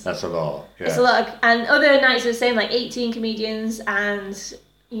 comedians. That's a lot. Yeah. It's a lot. And other nights are the same, like 18 comedians, and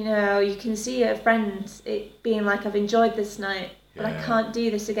you know you can see your friends it being like, I've enjoyed this night. But I can't do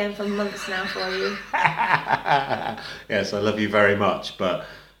this again for months now for you. Yes, I love you very much, but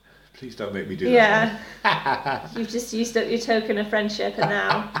please don't make me do that. Yeah. You've just used up your token of friendship and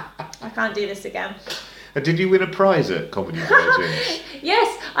now I can't do this again. And did you win a prize at Comedy Virgins?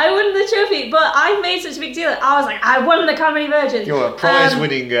 Yes, I won the trophy, but I made such a big deal. I was like, I won the Comedy Virgins. You're a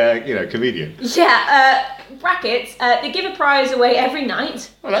prize-winning, comedian. Yeah, brackets, they give a prize away every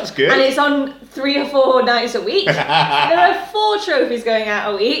night. Well, that's good. And it's on 3 or 4 nights a week. There are 4 trophies going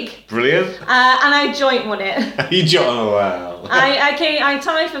out a week. Brilliant. And I joint won it. Oh, wow. I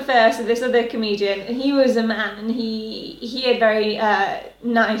tied for first with this other comedian, and he was a man, and he had very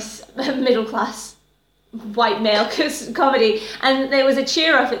nice middle class white male comedy, and there was a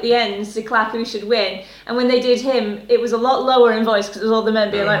cheer off at the end to clap who should win, and when they did him it was a lot lower in voice because it was all the men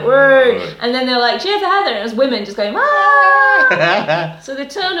being like whoa, and then they're like cheer for Heather, and it was women just going ah! So the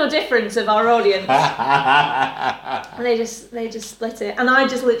tonal difference of our audience, and they just split it, and I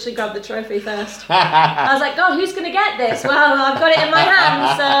just literally grabbed the trophy first. I was like, God, who's gonna get this? Well, I've got it in my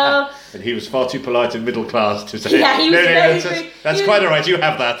hand, so. And he was far too polite and middle class to say, yeah, he was that's quite alright, you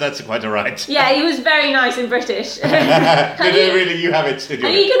have that, that's quite alright. Yeah, he was very nice and British. Really, you have it. And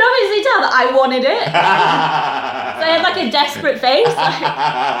you can obviously tell that I wanted it. So I had like a desperate face, like,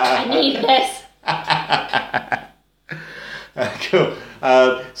 I need this. Cool.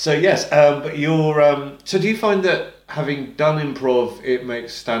 So yes, but you're, so do you find that having done improv, it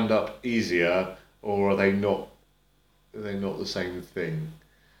makes stand-up easier, or are they not the same thing?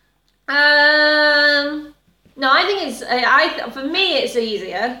 No, I think for me it's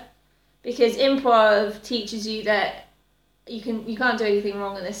easier because improv teaches you that you can't do anything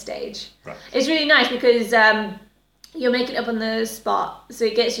wrong on this stage. Right. It's really nice because you're making it up on the spot, so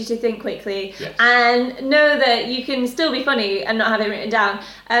it gets you to think quickly and know that you can still be funny and not have it written down.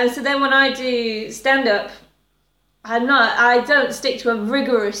 So then when I do stand-up, I don't stick to a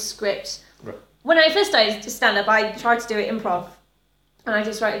rigorous script. Right. When I first started stand-up, I tried to do it improv. and I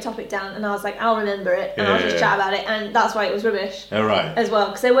just write a topic down, and I was like, I'll remember it, and I'll just chat about it, and that's why it was rubbish. Oh, right. As well,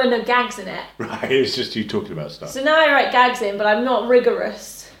 because there were no gags in it. Right, it was just you talking about stuff. So now I write gags in, but I'm not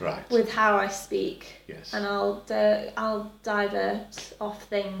rigorous with how I speak. Yes. And I'll divert off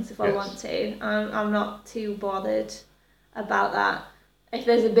things if I want to. I'm not too bothered about that. If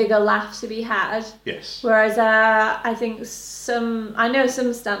there's a bigger laugh to be had. Yes. Whereas I think I know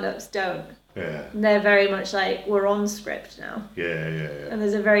some stand-ups don't. Yeah. They're very much like, we're on script now. Yeah. And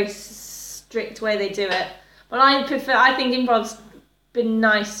there's a very strict way they do it. But I think improv's been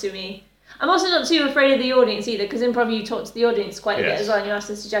nice to me. I'm also not too afraid of the audience either, because improv you talk to the audience quite a bit as well, and you ask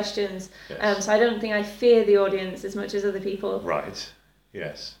the suggestions. Yes. So I don't think I fear the audience as much as other people. Right.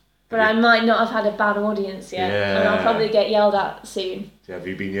 Yes. But I might not have had a bad audience yet, and I'll probably get yelled at soon. Have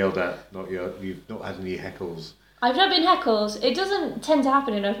you been yelled at? You've not had any heckles? I've not been heckled. It doesn't tend to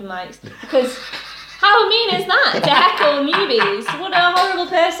happen in open mics, because how mean is that to heckle newbies? What a horrible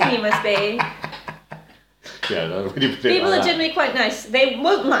person you must be. Yeah, no, when you put it People like are generally quite nice. They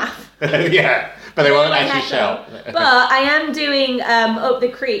won't laugh. Yeah, but they won't actually shout. But I am doing Up the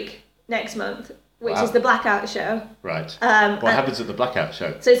Creek next month, which is the Blackout show. Right. What happens at the Blackout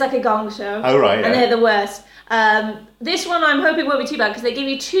show? So it's like a gong show. Oh, right, And they're the worst. This one I'm hoping won't be too bad, because they give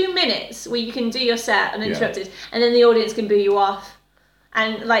you 2 minutes where you can do your set uninterrupted, and then the audience can boo you off.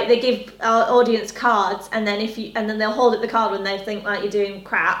 And like they give our audience cards, and then they'll hold up the card when they think like you're doing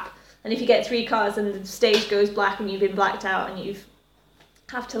crap. And if you get 3 cards, then the stage goes black and you've been blacked out and you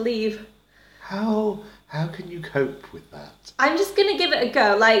have to leave. How can you cope with that? I'm just gonna give it a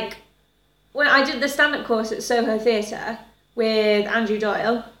go. Like when I did the stand-up course at Soho Theatre with Andrew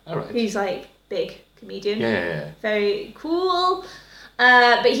Doyle, who's like big comedian, very cool.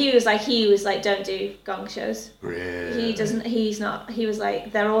 But he was like, don't do gong shows. Really? He was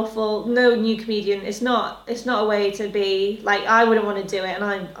like, they're awful. No new comedian. It's not a way to be, like, I wouldn't want to do it,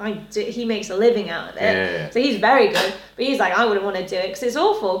 and he makes a living out of it. Yeah. So he's very good, but he's like, I wouldn't want to do it because it's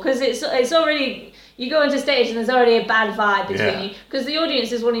awful, because it's already, you go into stage and there's already a bad vibe between you, because the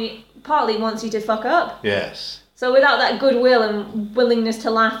audience is partly wants you to fuck up. Yes. So without that goodwill and willingness to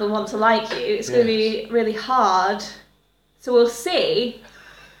laugh and want to like you, it's going to be really hard. So we'll see.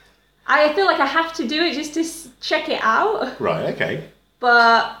 I feel like I have to do it just to check it out. Right, okay.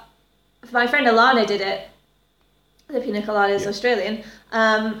 But my friend Alana did it. The Pina Colada is Australian.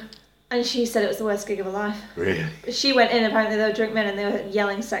 And she said it was the worst gig of her life. Really? She went in, apparently there were drunk men and they were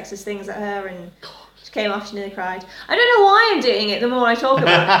yelling sexist things at her, and she came off, she nearly cried. I don't know why I'm doing it the more I talk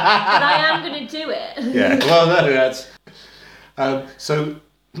about it, but I am going to do it. Yeah, well, no, that's... so,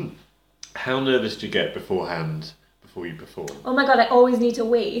 how nervous do you get beforehand, before you perform? Oh my god, I always need to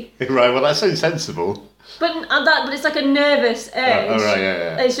wee. Right, well, that sounds sensible. But it's like a nervous urge. Oh, right,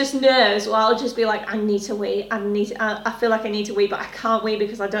 yeah. It's just nerves. Well, I'll just be like, I need to wee. I feel like I need to wee, but I can't wee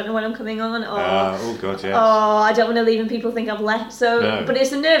because I don't know when I'm coming on. Or, oh god, yes. Or I don't want to leave and people think I've left. So, but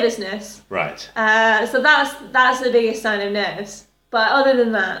it's a nervousness. Right. So that's the biggest sign of nerves. But other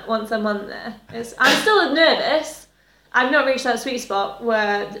than that, once I'm on there, I'm still nervous. I've not reached that sweet spot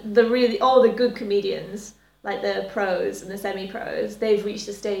where all the good comedians, like the pros and the semi-pros, they've reached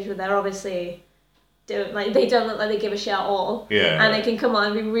a stage where they're obviously they don't look like they give a shit at all. Yeah. And they can come on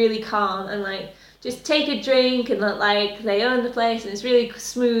and be really calm and like just take a drink and look like they own the place and it's really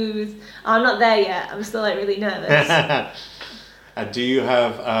smooth. I'm not there yet. I'm still like really nervous. And do you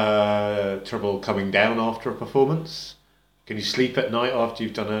have trouble coming down after a performance? Can you sleep at night after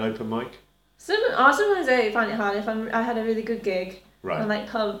you've done an open mic? Sometimes I find it hard if I had a really good gig. Right. I'm like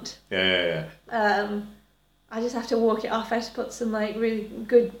pumped. Yeah. I just have to walk it off. I have to put some like really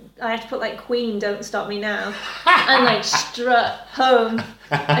good. I have to put like Queen, Don't Stop Me Now, and like strut home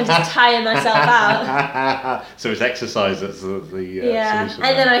and just tire myself out. So it's exercise that's the solution.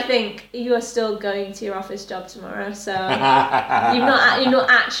 And then I think you are still going to your office job tomorrow, so you're not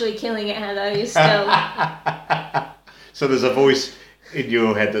actually killing it, Heather. You're still. So there's a voice in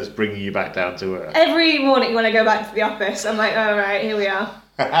your head that's bringing you back down to earth. Every morning when I go back to the office, I'm like, all right, here we are.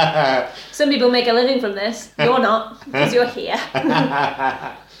 Some people make a living from this. You're not, because you're here.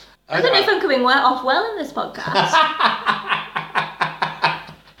 I don't know if I'm coming off well in this podcast.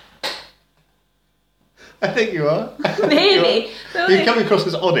 I think you are. Maybe. You're coming across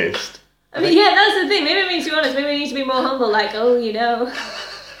as honest. I mean, yeah, that's the thing. Maybe I need to be honest. Maybe I need to be more humble. Like,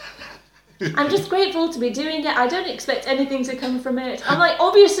 I'm just grateful to be doing it. I don't expect anything to come from it. I'm like,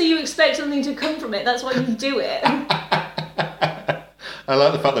 obviously you expect something to come from it. That's why you do it. I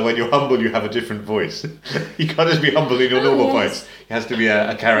like the fact that when you're humble, you have a different voice. You can't just be humble in your normal voice. It has to be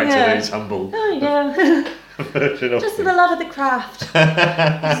a character that is humble. Oh, yeah. version of Just for me. the love of the craft. Just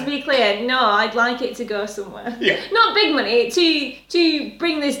to be clear, no, I'd like it to go somewhere. Yeah. Not big money. To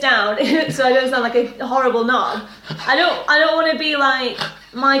bring this down, so I don't sound like a horrible knob. I don't want to be like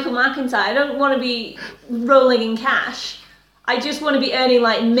Michael McIntyre. I don't want to be rolling in cash. I just want to be earning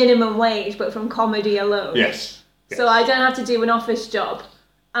like minimum wage, but from comedy alone. Yes. So I don't have to do an office job.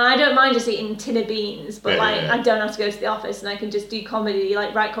 And I don't mind just eating tin of beans, but Yeah. I don't have to go to the office, and I can just do comedy,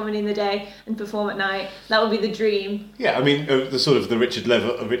 like write comedy in the day and perform at night. That would be the dream. Yeah, I mean, the sort of the Richard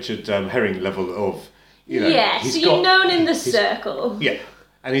Herring level of, Yeah, he's so you're got- known in the he's- circle. Yeah,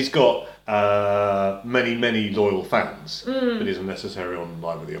 and he's got many loyal fans, but isn't necessarily on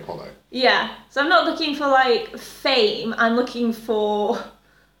Live with the Apollo. Yeah, so I'm not looking for like fame. I'm looking for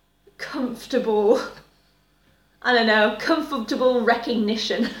comfortable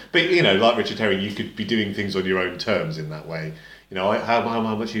recognition. But like Richard Herring, you could be doing things on your own terms in that way.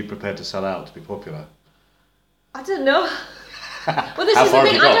 How much are you prepared to sell out to be popular? I don't know. Well, this How is the far have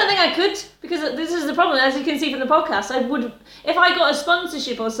thing. you got? I don't think I could, because this is the problem. As you can see from the podcast, I would, if I got a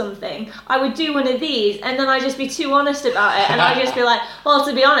sponsorship or something, I would do one of these, and then I'd just be too honest about it, and I'd just be like, well,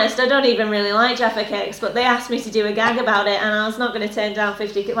 to be honest, I don't even really like Jaffa Cakes, but they asked me to do a gag about it, and I was not going to turn down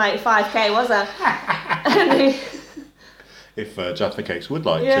 5k, was I? If Jaffa Cakes would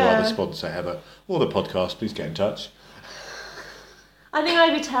like to Yeah. either sponsor Heather or the podcast, please get in touch. I think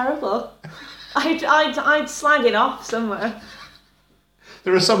I'd be terrible. I'd slag it off somewhere.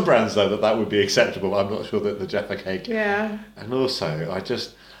 There are some brands though that would be acceptable. I'm not sure that the Jaffa Cake. Yeah. And also, I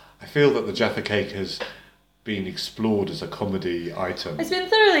feel that the Jaffa Cake has been explored as a comedy item. It's been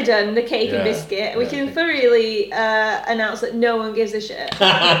thoroughly done, the cake Yeah, and biscuit. We yeah. can thoroughly announce that no one gives a shit.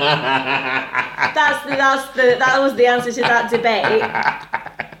 That was the answer to that debate.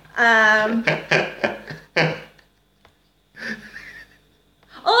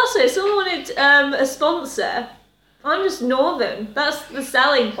 Also, if someone wanted a sponsor, I'm just Northern. That's the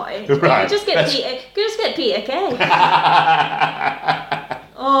selling point. Right. Just get Peter Kay.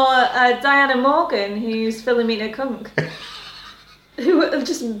 Or Diana Morgan, who's Philomena Kunk. Who are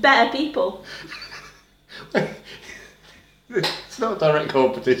just better people. It's not a direct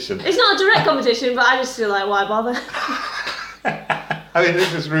competition. It's not a direct competition, but I just feel like, why bother? I mean,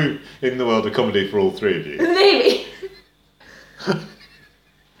 there's room in the world of comedy for all three of you. Maybe.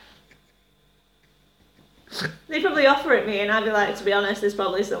 They'd probably offer it me, and I'd be like, to be honest, there's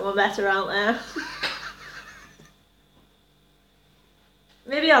probably someone better out there.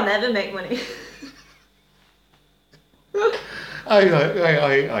 Maybe I'll never make money. I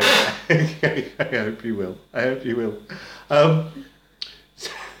hope you will. I hope you will. But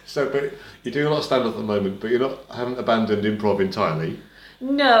you're doing a lot of stand-up at the moment, but haven't abandoned improv entirely.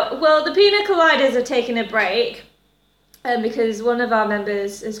 No, well, the Pina Colidas are taking a break because one of our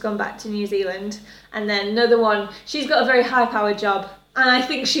members has gone back to New Zealand, and then another one, she's got a very high-powered job, and I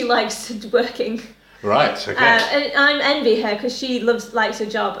think she likes working. Right. Okay. And I envy her because she likes her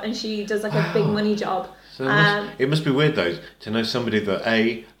job, and she does like a big money job. So it must be weird though to know somebody that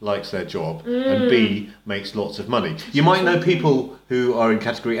A, likes their job and B, makes lots of money. You might know people who are in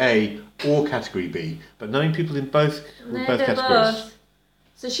category A or category B, but knowing people in both No, both they're categories. both.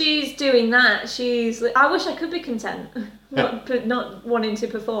 So she's doing that. I wish I could be content, not wanting to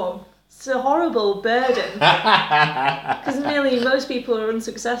perform. It's a horrible burden. Because nearly most people are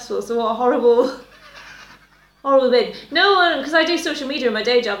unsuccessful. So what a horrible bit. No one, because I do social media in my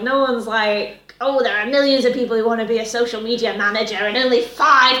day job. No one's like, oh, there are millions of people who want to be a social media manager, and only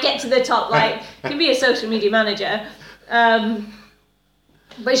 5 get to the top. Like, you can be a social media manager. But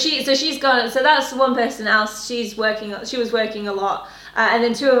she's gone. So that's one person else. She was working a lot. And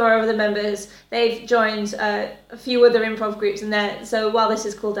then 2 of our other members, they've joined a few other improv groups, and so while this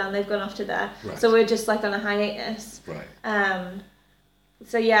is cooled down, they've gone off to there. Right. So we're just like on a hiatus. Right.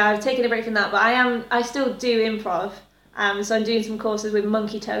 So yeah, I've taken a break from that, but I still do improv. So I'm doing some courses with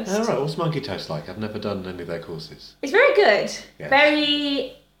Monkey Toast. All right. What's Monkey Toast like? I've never done any of their courses. It's very good. Yeah.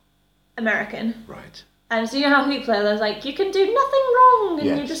 Very American. Right. So you know how Hoopla, there's like, you can do nothing wrong, and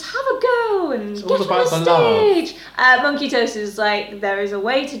you Yes. just have a go, and It's get all on about the the love. stage. Monkey Toast is like, there is a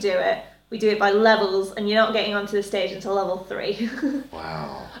way to do it. We do it by levels, and you're not getting onto the stage until level 3.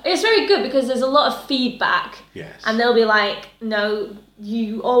 Wow. It's very good because there's a lot of feedback. Yes. And they'll be like, no,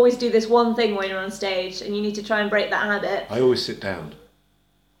 you always do this one thing when you're on stage, and you need to try and break that habit. I always sit down.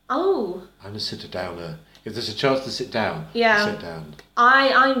 Oh, I'm a sitter downer. If there's a chance to sit down, Yeah. I sit down.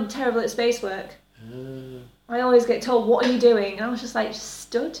 I'm terrible at space work. I always get told, what are you doing? And I was just like, just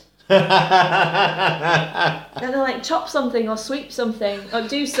stood. And they're like, chop something or sweep something or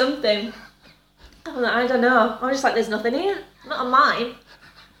do something. I'm like, I don't know. I'm just like, there's nothing here. Not on mine.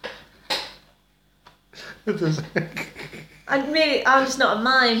 I'm just not a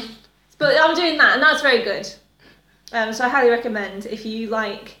mime. But I'm doing that, and that's very good. So I highly recommend if you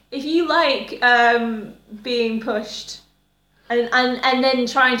like being pushed and then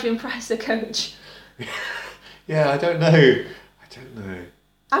trying to impress a coach. Yeah, I don't know.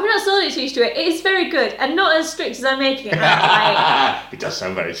 I've not sold it to you, Stuart. It is very good and not as strict as I'm making it out. It does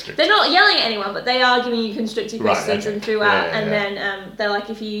sound very strict. They're not yelling at anyone, but they are giving you constructive criticism Right, okay. throughout. Yeah. Then they're like,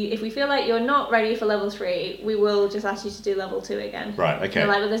 if we feel like you're not ready for level 3, we will just ask you to do level 2 again. Right, okay. And they're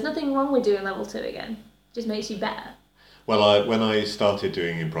like, well, there's nothing wrong with doing level 2 again. It just makes you better. Well, when I started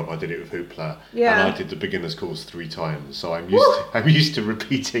doing improv, I did it with Hoopla, Yeah. and I did the beginner's course 3 times. So I'm Woo! used to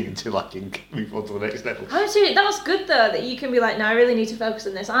repeating until I can move on to the next level. Actually, that's good though, that you can be like, no, I really need to focus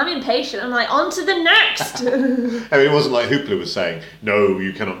on this. I'm impatient. I'm like, on to the next. I mean, it wasn't like Hoopla was saying, no,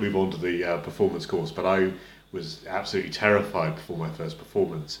 you cannot move on to the performance course, but I was absolutely terrified before my first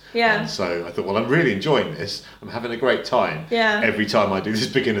performance. Yeah. And so I thought, well, I'm really enjoying this. I'm having a great time. Yeah. Every time I do this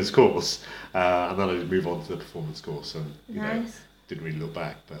beginner's course, and then I move on to the performance course, and you know, Nice. didn't really look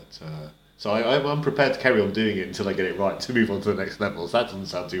back. But so I'm prepared to carry on doing it until I get it right to move on to the next level. So that doesn't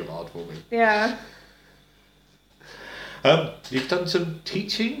sound too hard for me. Yeah. You've done some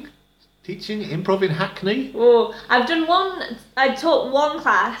teaching improv in Hackney. Oh, I taught one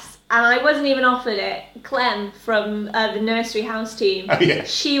class and I wasn't even offered it. Clem from the nursery house team, Oh, yeah.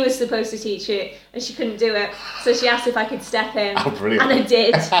 she was supposed to teach it and she couldn't do it. So she asked if I could step in. Oh, brilliant. And I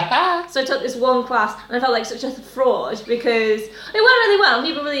did. So I taught this one class and I felt like such a fraud because it went really well and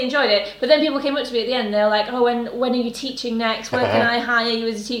people really enjoyed it. But then people came up to me at the end, they were like, oh, when are you teaching next? Where can I hire you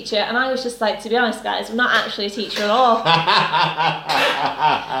as a teacher? And I was just like, to be honest, guys, I'm not actually a teacher at all.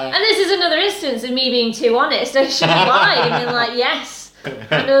 And this is another instance of me being too honest. I should have lied and been like, yes,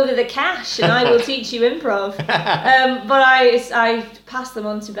 hand over the cash and I will teach you improv. But I passed them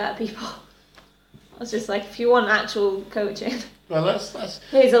on to better people. I was just like, if you want actual coaching, Well, that's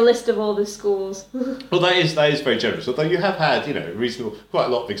here's a list of all the schools. well, that is very generous. Although you have had, quite a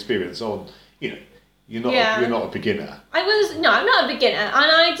lot of experience on, you're not a beginner. I'm not a beginner, and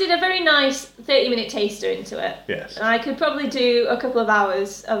I did a very nice 30-minute taster into it. Yes. And I could probably do a couple of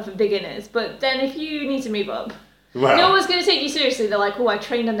hours of beginners, but then if you need to move up, Well, no one's going to take you seriously. They're like, oh, I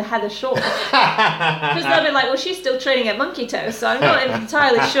trained under Heather Shaw. Because they'll be like, well, she's still training at Monkey Toast, so I'm not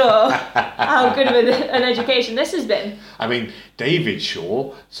entirely sure how good of an education this has been. I mean, David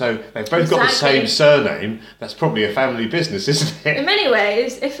Shaw, so they've both got the Exactly. same surname. That's probably a family business, isn't In it? many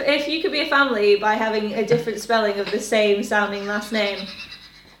ways, if you could be a family by having a different spelling of the same sounding last name.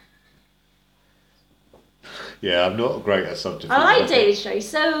 Yeah, I'm not great at subterfuge. I like David Shaw. He's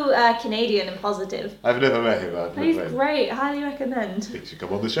so Canadian and positive. I've never met him. He's great. Highly recommend. You should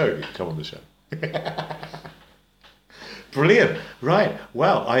come on the show. You can come on the show. Brilliant. Right.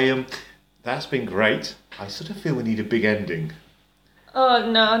 Well, that's been great. I sort of feel we need a big ending.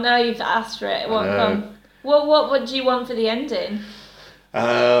 Oh no! Now you've asked for it. What? I know. What do you want for the ending?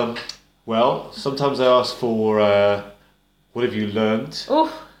 Well, sometimes I ask for what have you learned?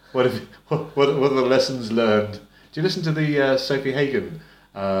 Oh, What are the lessons learned? Do you listen to the Sophie Hagen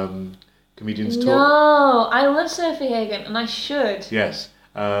comedians talk? no! I love Sophie Hagen, and I should. Yes,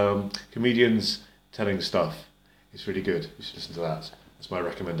 comedians telling stuff. It's really good. You should listen to that. That's my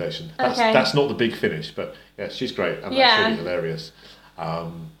recommendation. Okay. That's not the big finish, but yeah, she's great and Yeah. that's really hilarious.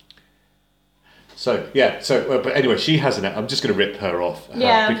 But anyway, she has an. I'm just going to rip her off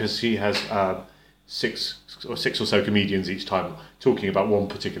because she has six or so comedians each time talking about one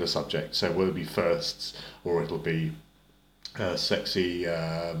particular subject. So whether it be firsts or it'll be sexy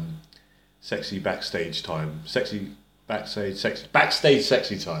backstage time, backstage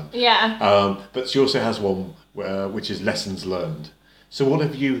sexy time. Yeah. But she also has one which is lessons learned. So what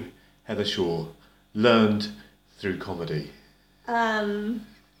have you, Heather Shaw, learned through comedy? That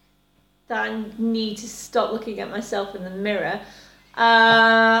I need to stop looking at myself in the mirror.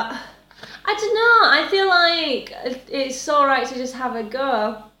 I don't know. I feel like it's alright to just have a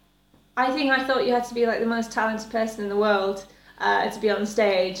go. I thought you had to be like the most talented person in the world to be on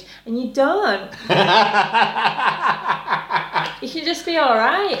stage, and you don't. You can just be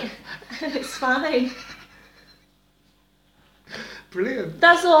alright. It's fine. Brilliant.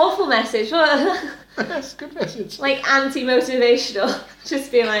 That's an awful message. That's a good message. Like anti-motivational.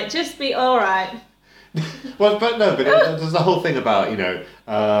 Just being like, just be alright. Well, but there's the whole thing about, and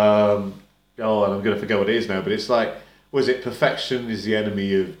I'm going to forget what it is now, but it's like, was it perfection is the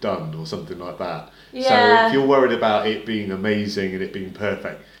enemy of done or something like that? Yeah. So if you're worried about it being amazing and it being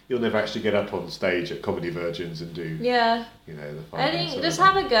perfect, you'll never actually get up on stage at Comedy Virgins and do, Yeah. you know, the fun. I think just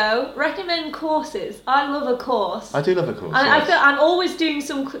have a go. Recommend courses. I love a course. I do love a course. I yes. feel I'm always doing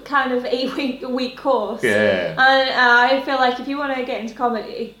some kind of 8-week course. Yeah. And I feel like if you want to get into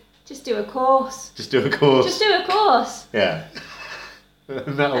comedy, just do a course. Just do a course. Just do a course. Yeah.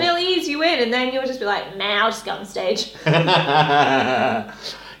 And it'll ease you in, and then you'll just be like, nah, I'll just get on stage. Yeah,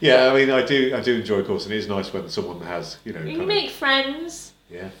 I mean, I do enjoy a course, and it is nice when someone has, you know. You make friends.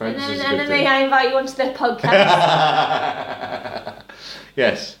 Yeah, friends And is a then good they thing. invite you onto their podcast.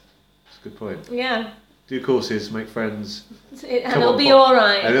 Yes, that's a good point. Yeah. Do courses, make friends, And Come it'll on, be Bob.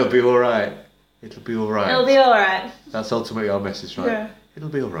 alright. and it'll be all right. It'll be all right. It'll be alright. That's ultimately our message, right? Yeah. It'll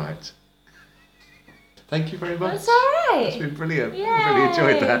be all right. Thank you very much. That's alright. It's been brilliant. Yay. I really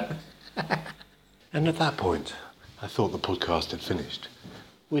enjoyed that. And at that point, I thought the podcast had finished.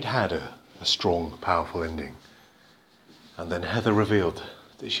 We'd had a strong, powerful ending. And then Heather revealed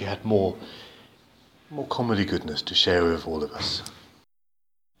that she had more comedy goodness to share with all of us.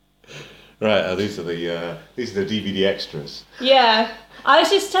 Right, these are the DVD extras. Yeah. I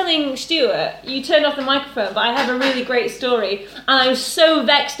was just telling Stuart, you turned off the microphone, but I have a really great story, and I was so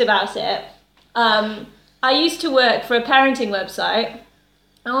vexed about it. I used to work for a parenting website.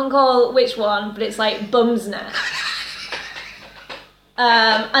 I won't call which one, but it's like Bumsnet.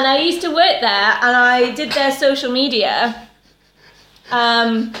 And I used to work there, and I did their social media.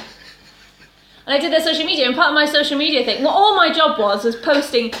 And part of my social media thing, what all my job was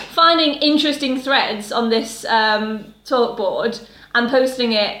finding interesting threads on this talk board and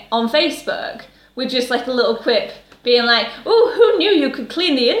posting it on Facebook with just like a little quip being like, oh, who knew you could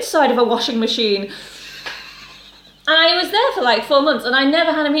clean the inside of a washing machine? And I was there for like 4 months, and I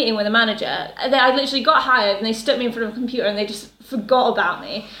never had a meeting with a manager. I literally got hired, and they stuck me in front of a computer, and they just forgot about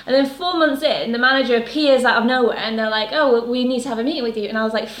me. And then 4 months in, the manager appears out of nowhere, and they're like, oh, well, we need to have a meeting with you. And I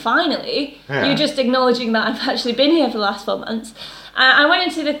was like, finally, Yeah. You're just acknowledging that I've actually been here for the last 4 months. I went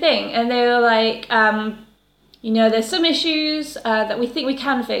into the thing, and they were like, there's some issues that we think we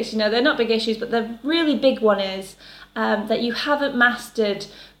can fix. They're not big issues, but the really big one is that you haven't mastered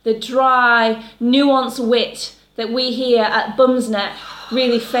the dry, nuanced wit that we here at Bumsnet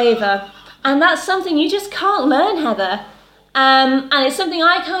really favour. And that's something you just can't learn, Heather. And it's something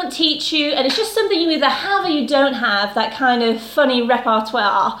I can't teach you, and it's just something you either have or you don't have, that kind of funny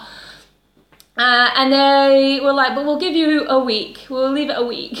repertoire. And they were like, but we'll give you a week. We'll leave it a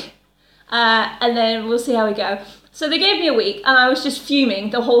week. And then we'll see how we go. So they gave me a week, and I was just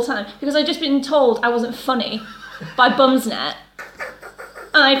fuming the whole time, because I'd just been told I wasn't funny by Bumsnet.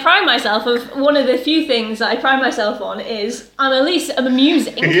 And I pride myself of one of the few things that I pride myself on is I'm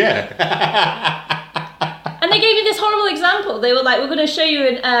amusing. Yeah. And they gave me this horrible example. They were like, we're going to show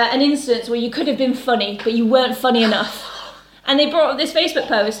you an instance where you could have been funny, but you weren't funny enough. And they brought up this Facebook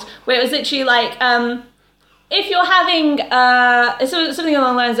post where it was literally like, if you're having, something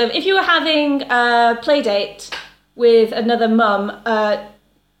along the lines of, if you were having a play date with another mum,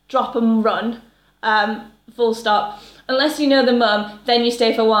 drop and run, full stop. Unless you know the mum, then you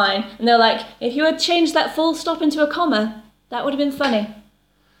stay for wine. And they're like, if you had changed that full stop into a comma, that would have been funny.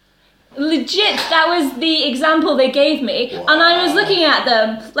 Legit, that was the example they gave me. Wow. And I was looking at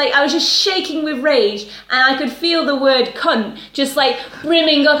them, like I was just shaking with rage, and I could feel the word cunt just like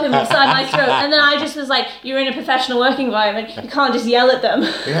brimming up inside my throat. And then I just was like, you're in a professional working environment, you can't just yell at them.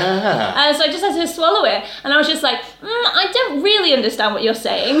 Yeah. And so I just had to swallow it. And I was just like, I don't really understand what you're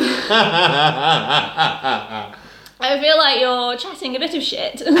saying. I feel like you're chatting a bit of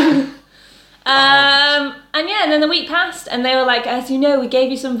shit. And then the week passed, and they were like, as you know, we gave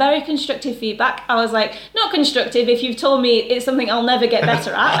you some very constructive feedback. I was like, not constructive if you've told me it's something I'll never get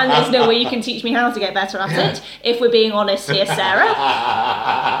better at, and there's no way you can teach me how to get better at it, if we're being honest here, Sarah.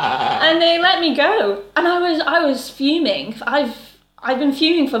 And they let me go, and I was fuming. I've been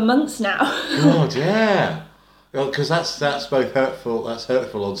fuming for months now. God, yeah. Because that's both hurtful. That's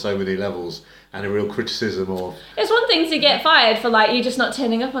hurtful on so many levels, and a real criticism of. It's one thing to get fired for like you just not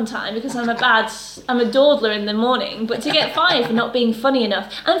turning up on time because I'm a dawdler in the morning, but to get fired for not being funny enough,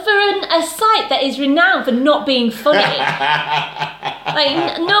 and for a site that is renowned for not being funny,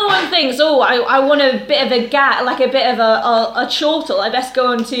 like no one thinks, oh, I want a bit of a a chortle. I best go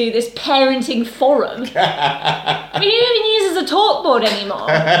onto this parenting forum. I mean, you don't even use it as a talk board anymore.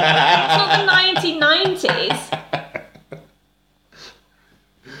 It's not the 1990s.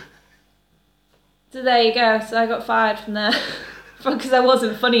 So there you go. So I got fired from there because I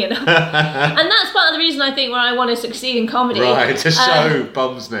wasn't funny enough. And that's part of the reason I think where I want to succeed in comedy. Right, to show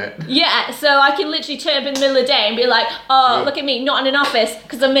Bumsnet. Yeah, so I can literally turn up in the middle of the day and be like, oh, look at me, not in an office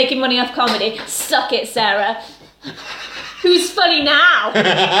because I'm making money off comedy. Suck it, Sarah. Who's funny now?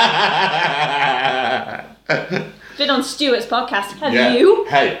 Been on Stuart's podcast. Have you?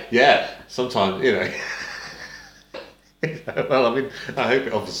 Hey, yeah. Sometimes, you know. Well, I mean, I hope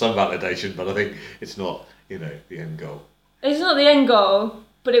it offers some validation, but I think it's not, you know, the end goal. It's not the end goal,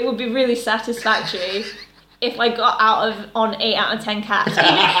 but it would be really satisfactory if I got on 8 out of 10 cats. Even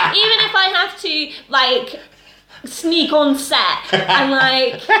if I have to, like, sneak on set and,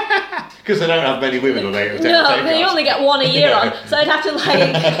 like... Because they don't have many women on 8 out of 10 No, cats. they only get one a year on, so I'd have to,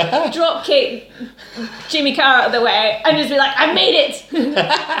 like, drop kick Jimmy Carr out of the way and just be like, I made it!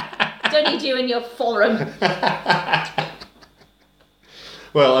 Don't need you in your forum.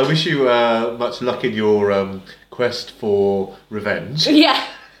 Well, I wish you much luck in your quest for revenge. Yeah.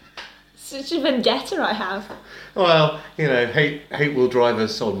 Such a vendetta I have. Well, you know, hate will drive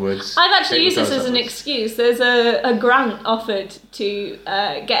us onwards. I've actually Hate used will this drive as us an onwards. excuse. There's a grant offered to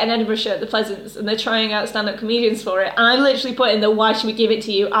get an Edinburgh show at the Pleasance, and they're trying out stand-up comedians for it. And I literally put in the why should we give it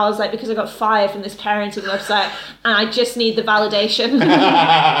to you? I was like, because I got fired from this parenting website, and I just need the validation.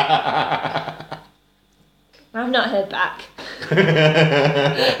 I've not heard back.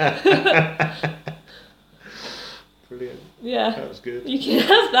 Brilliant. Yeah. That was good. You can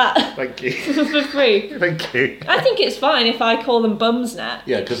have that Thank you. for free. Thank you. I think it's fine if I call them Bumsnet.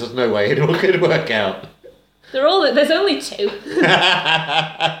 Yeah, because there's no way it all could work out. There's only 2.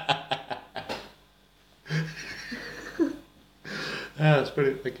 That's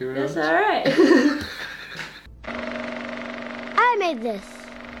brilliant. Thank you very That's much. alright. I made this.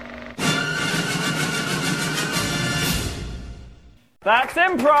 That's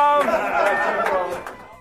improv!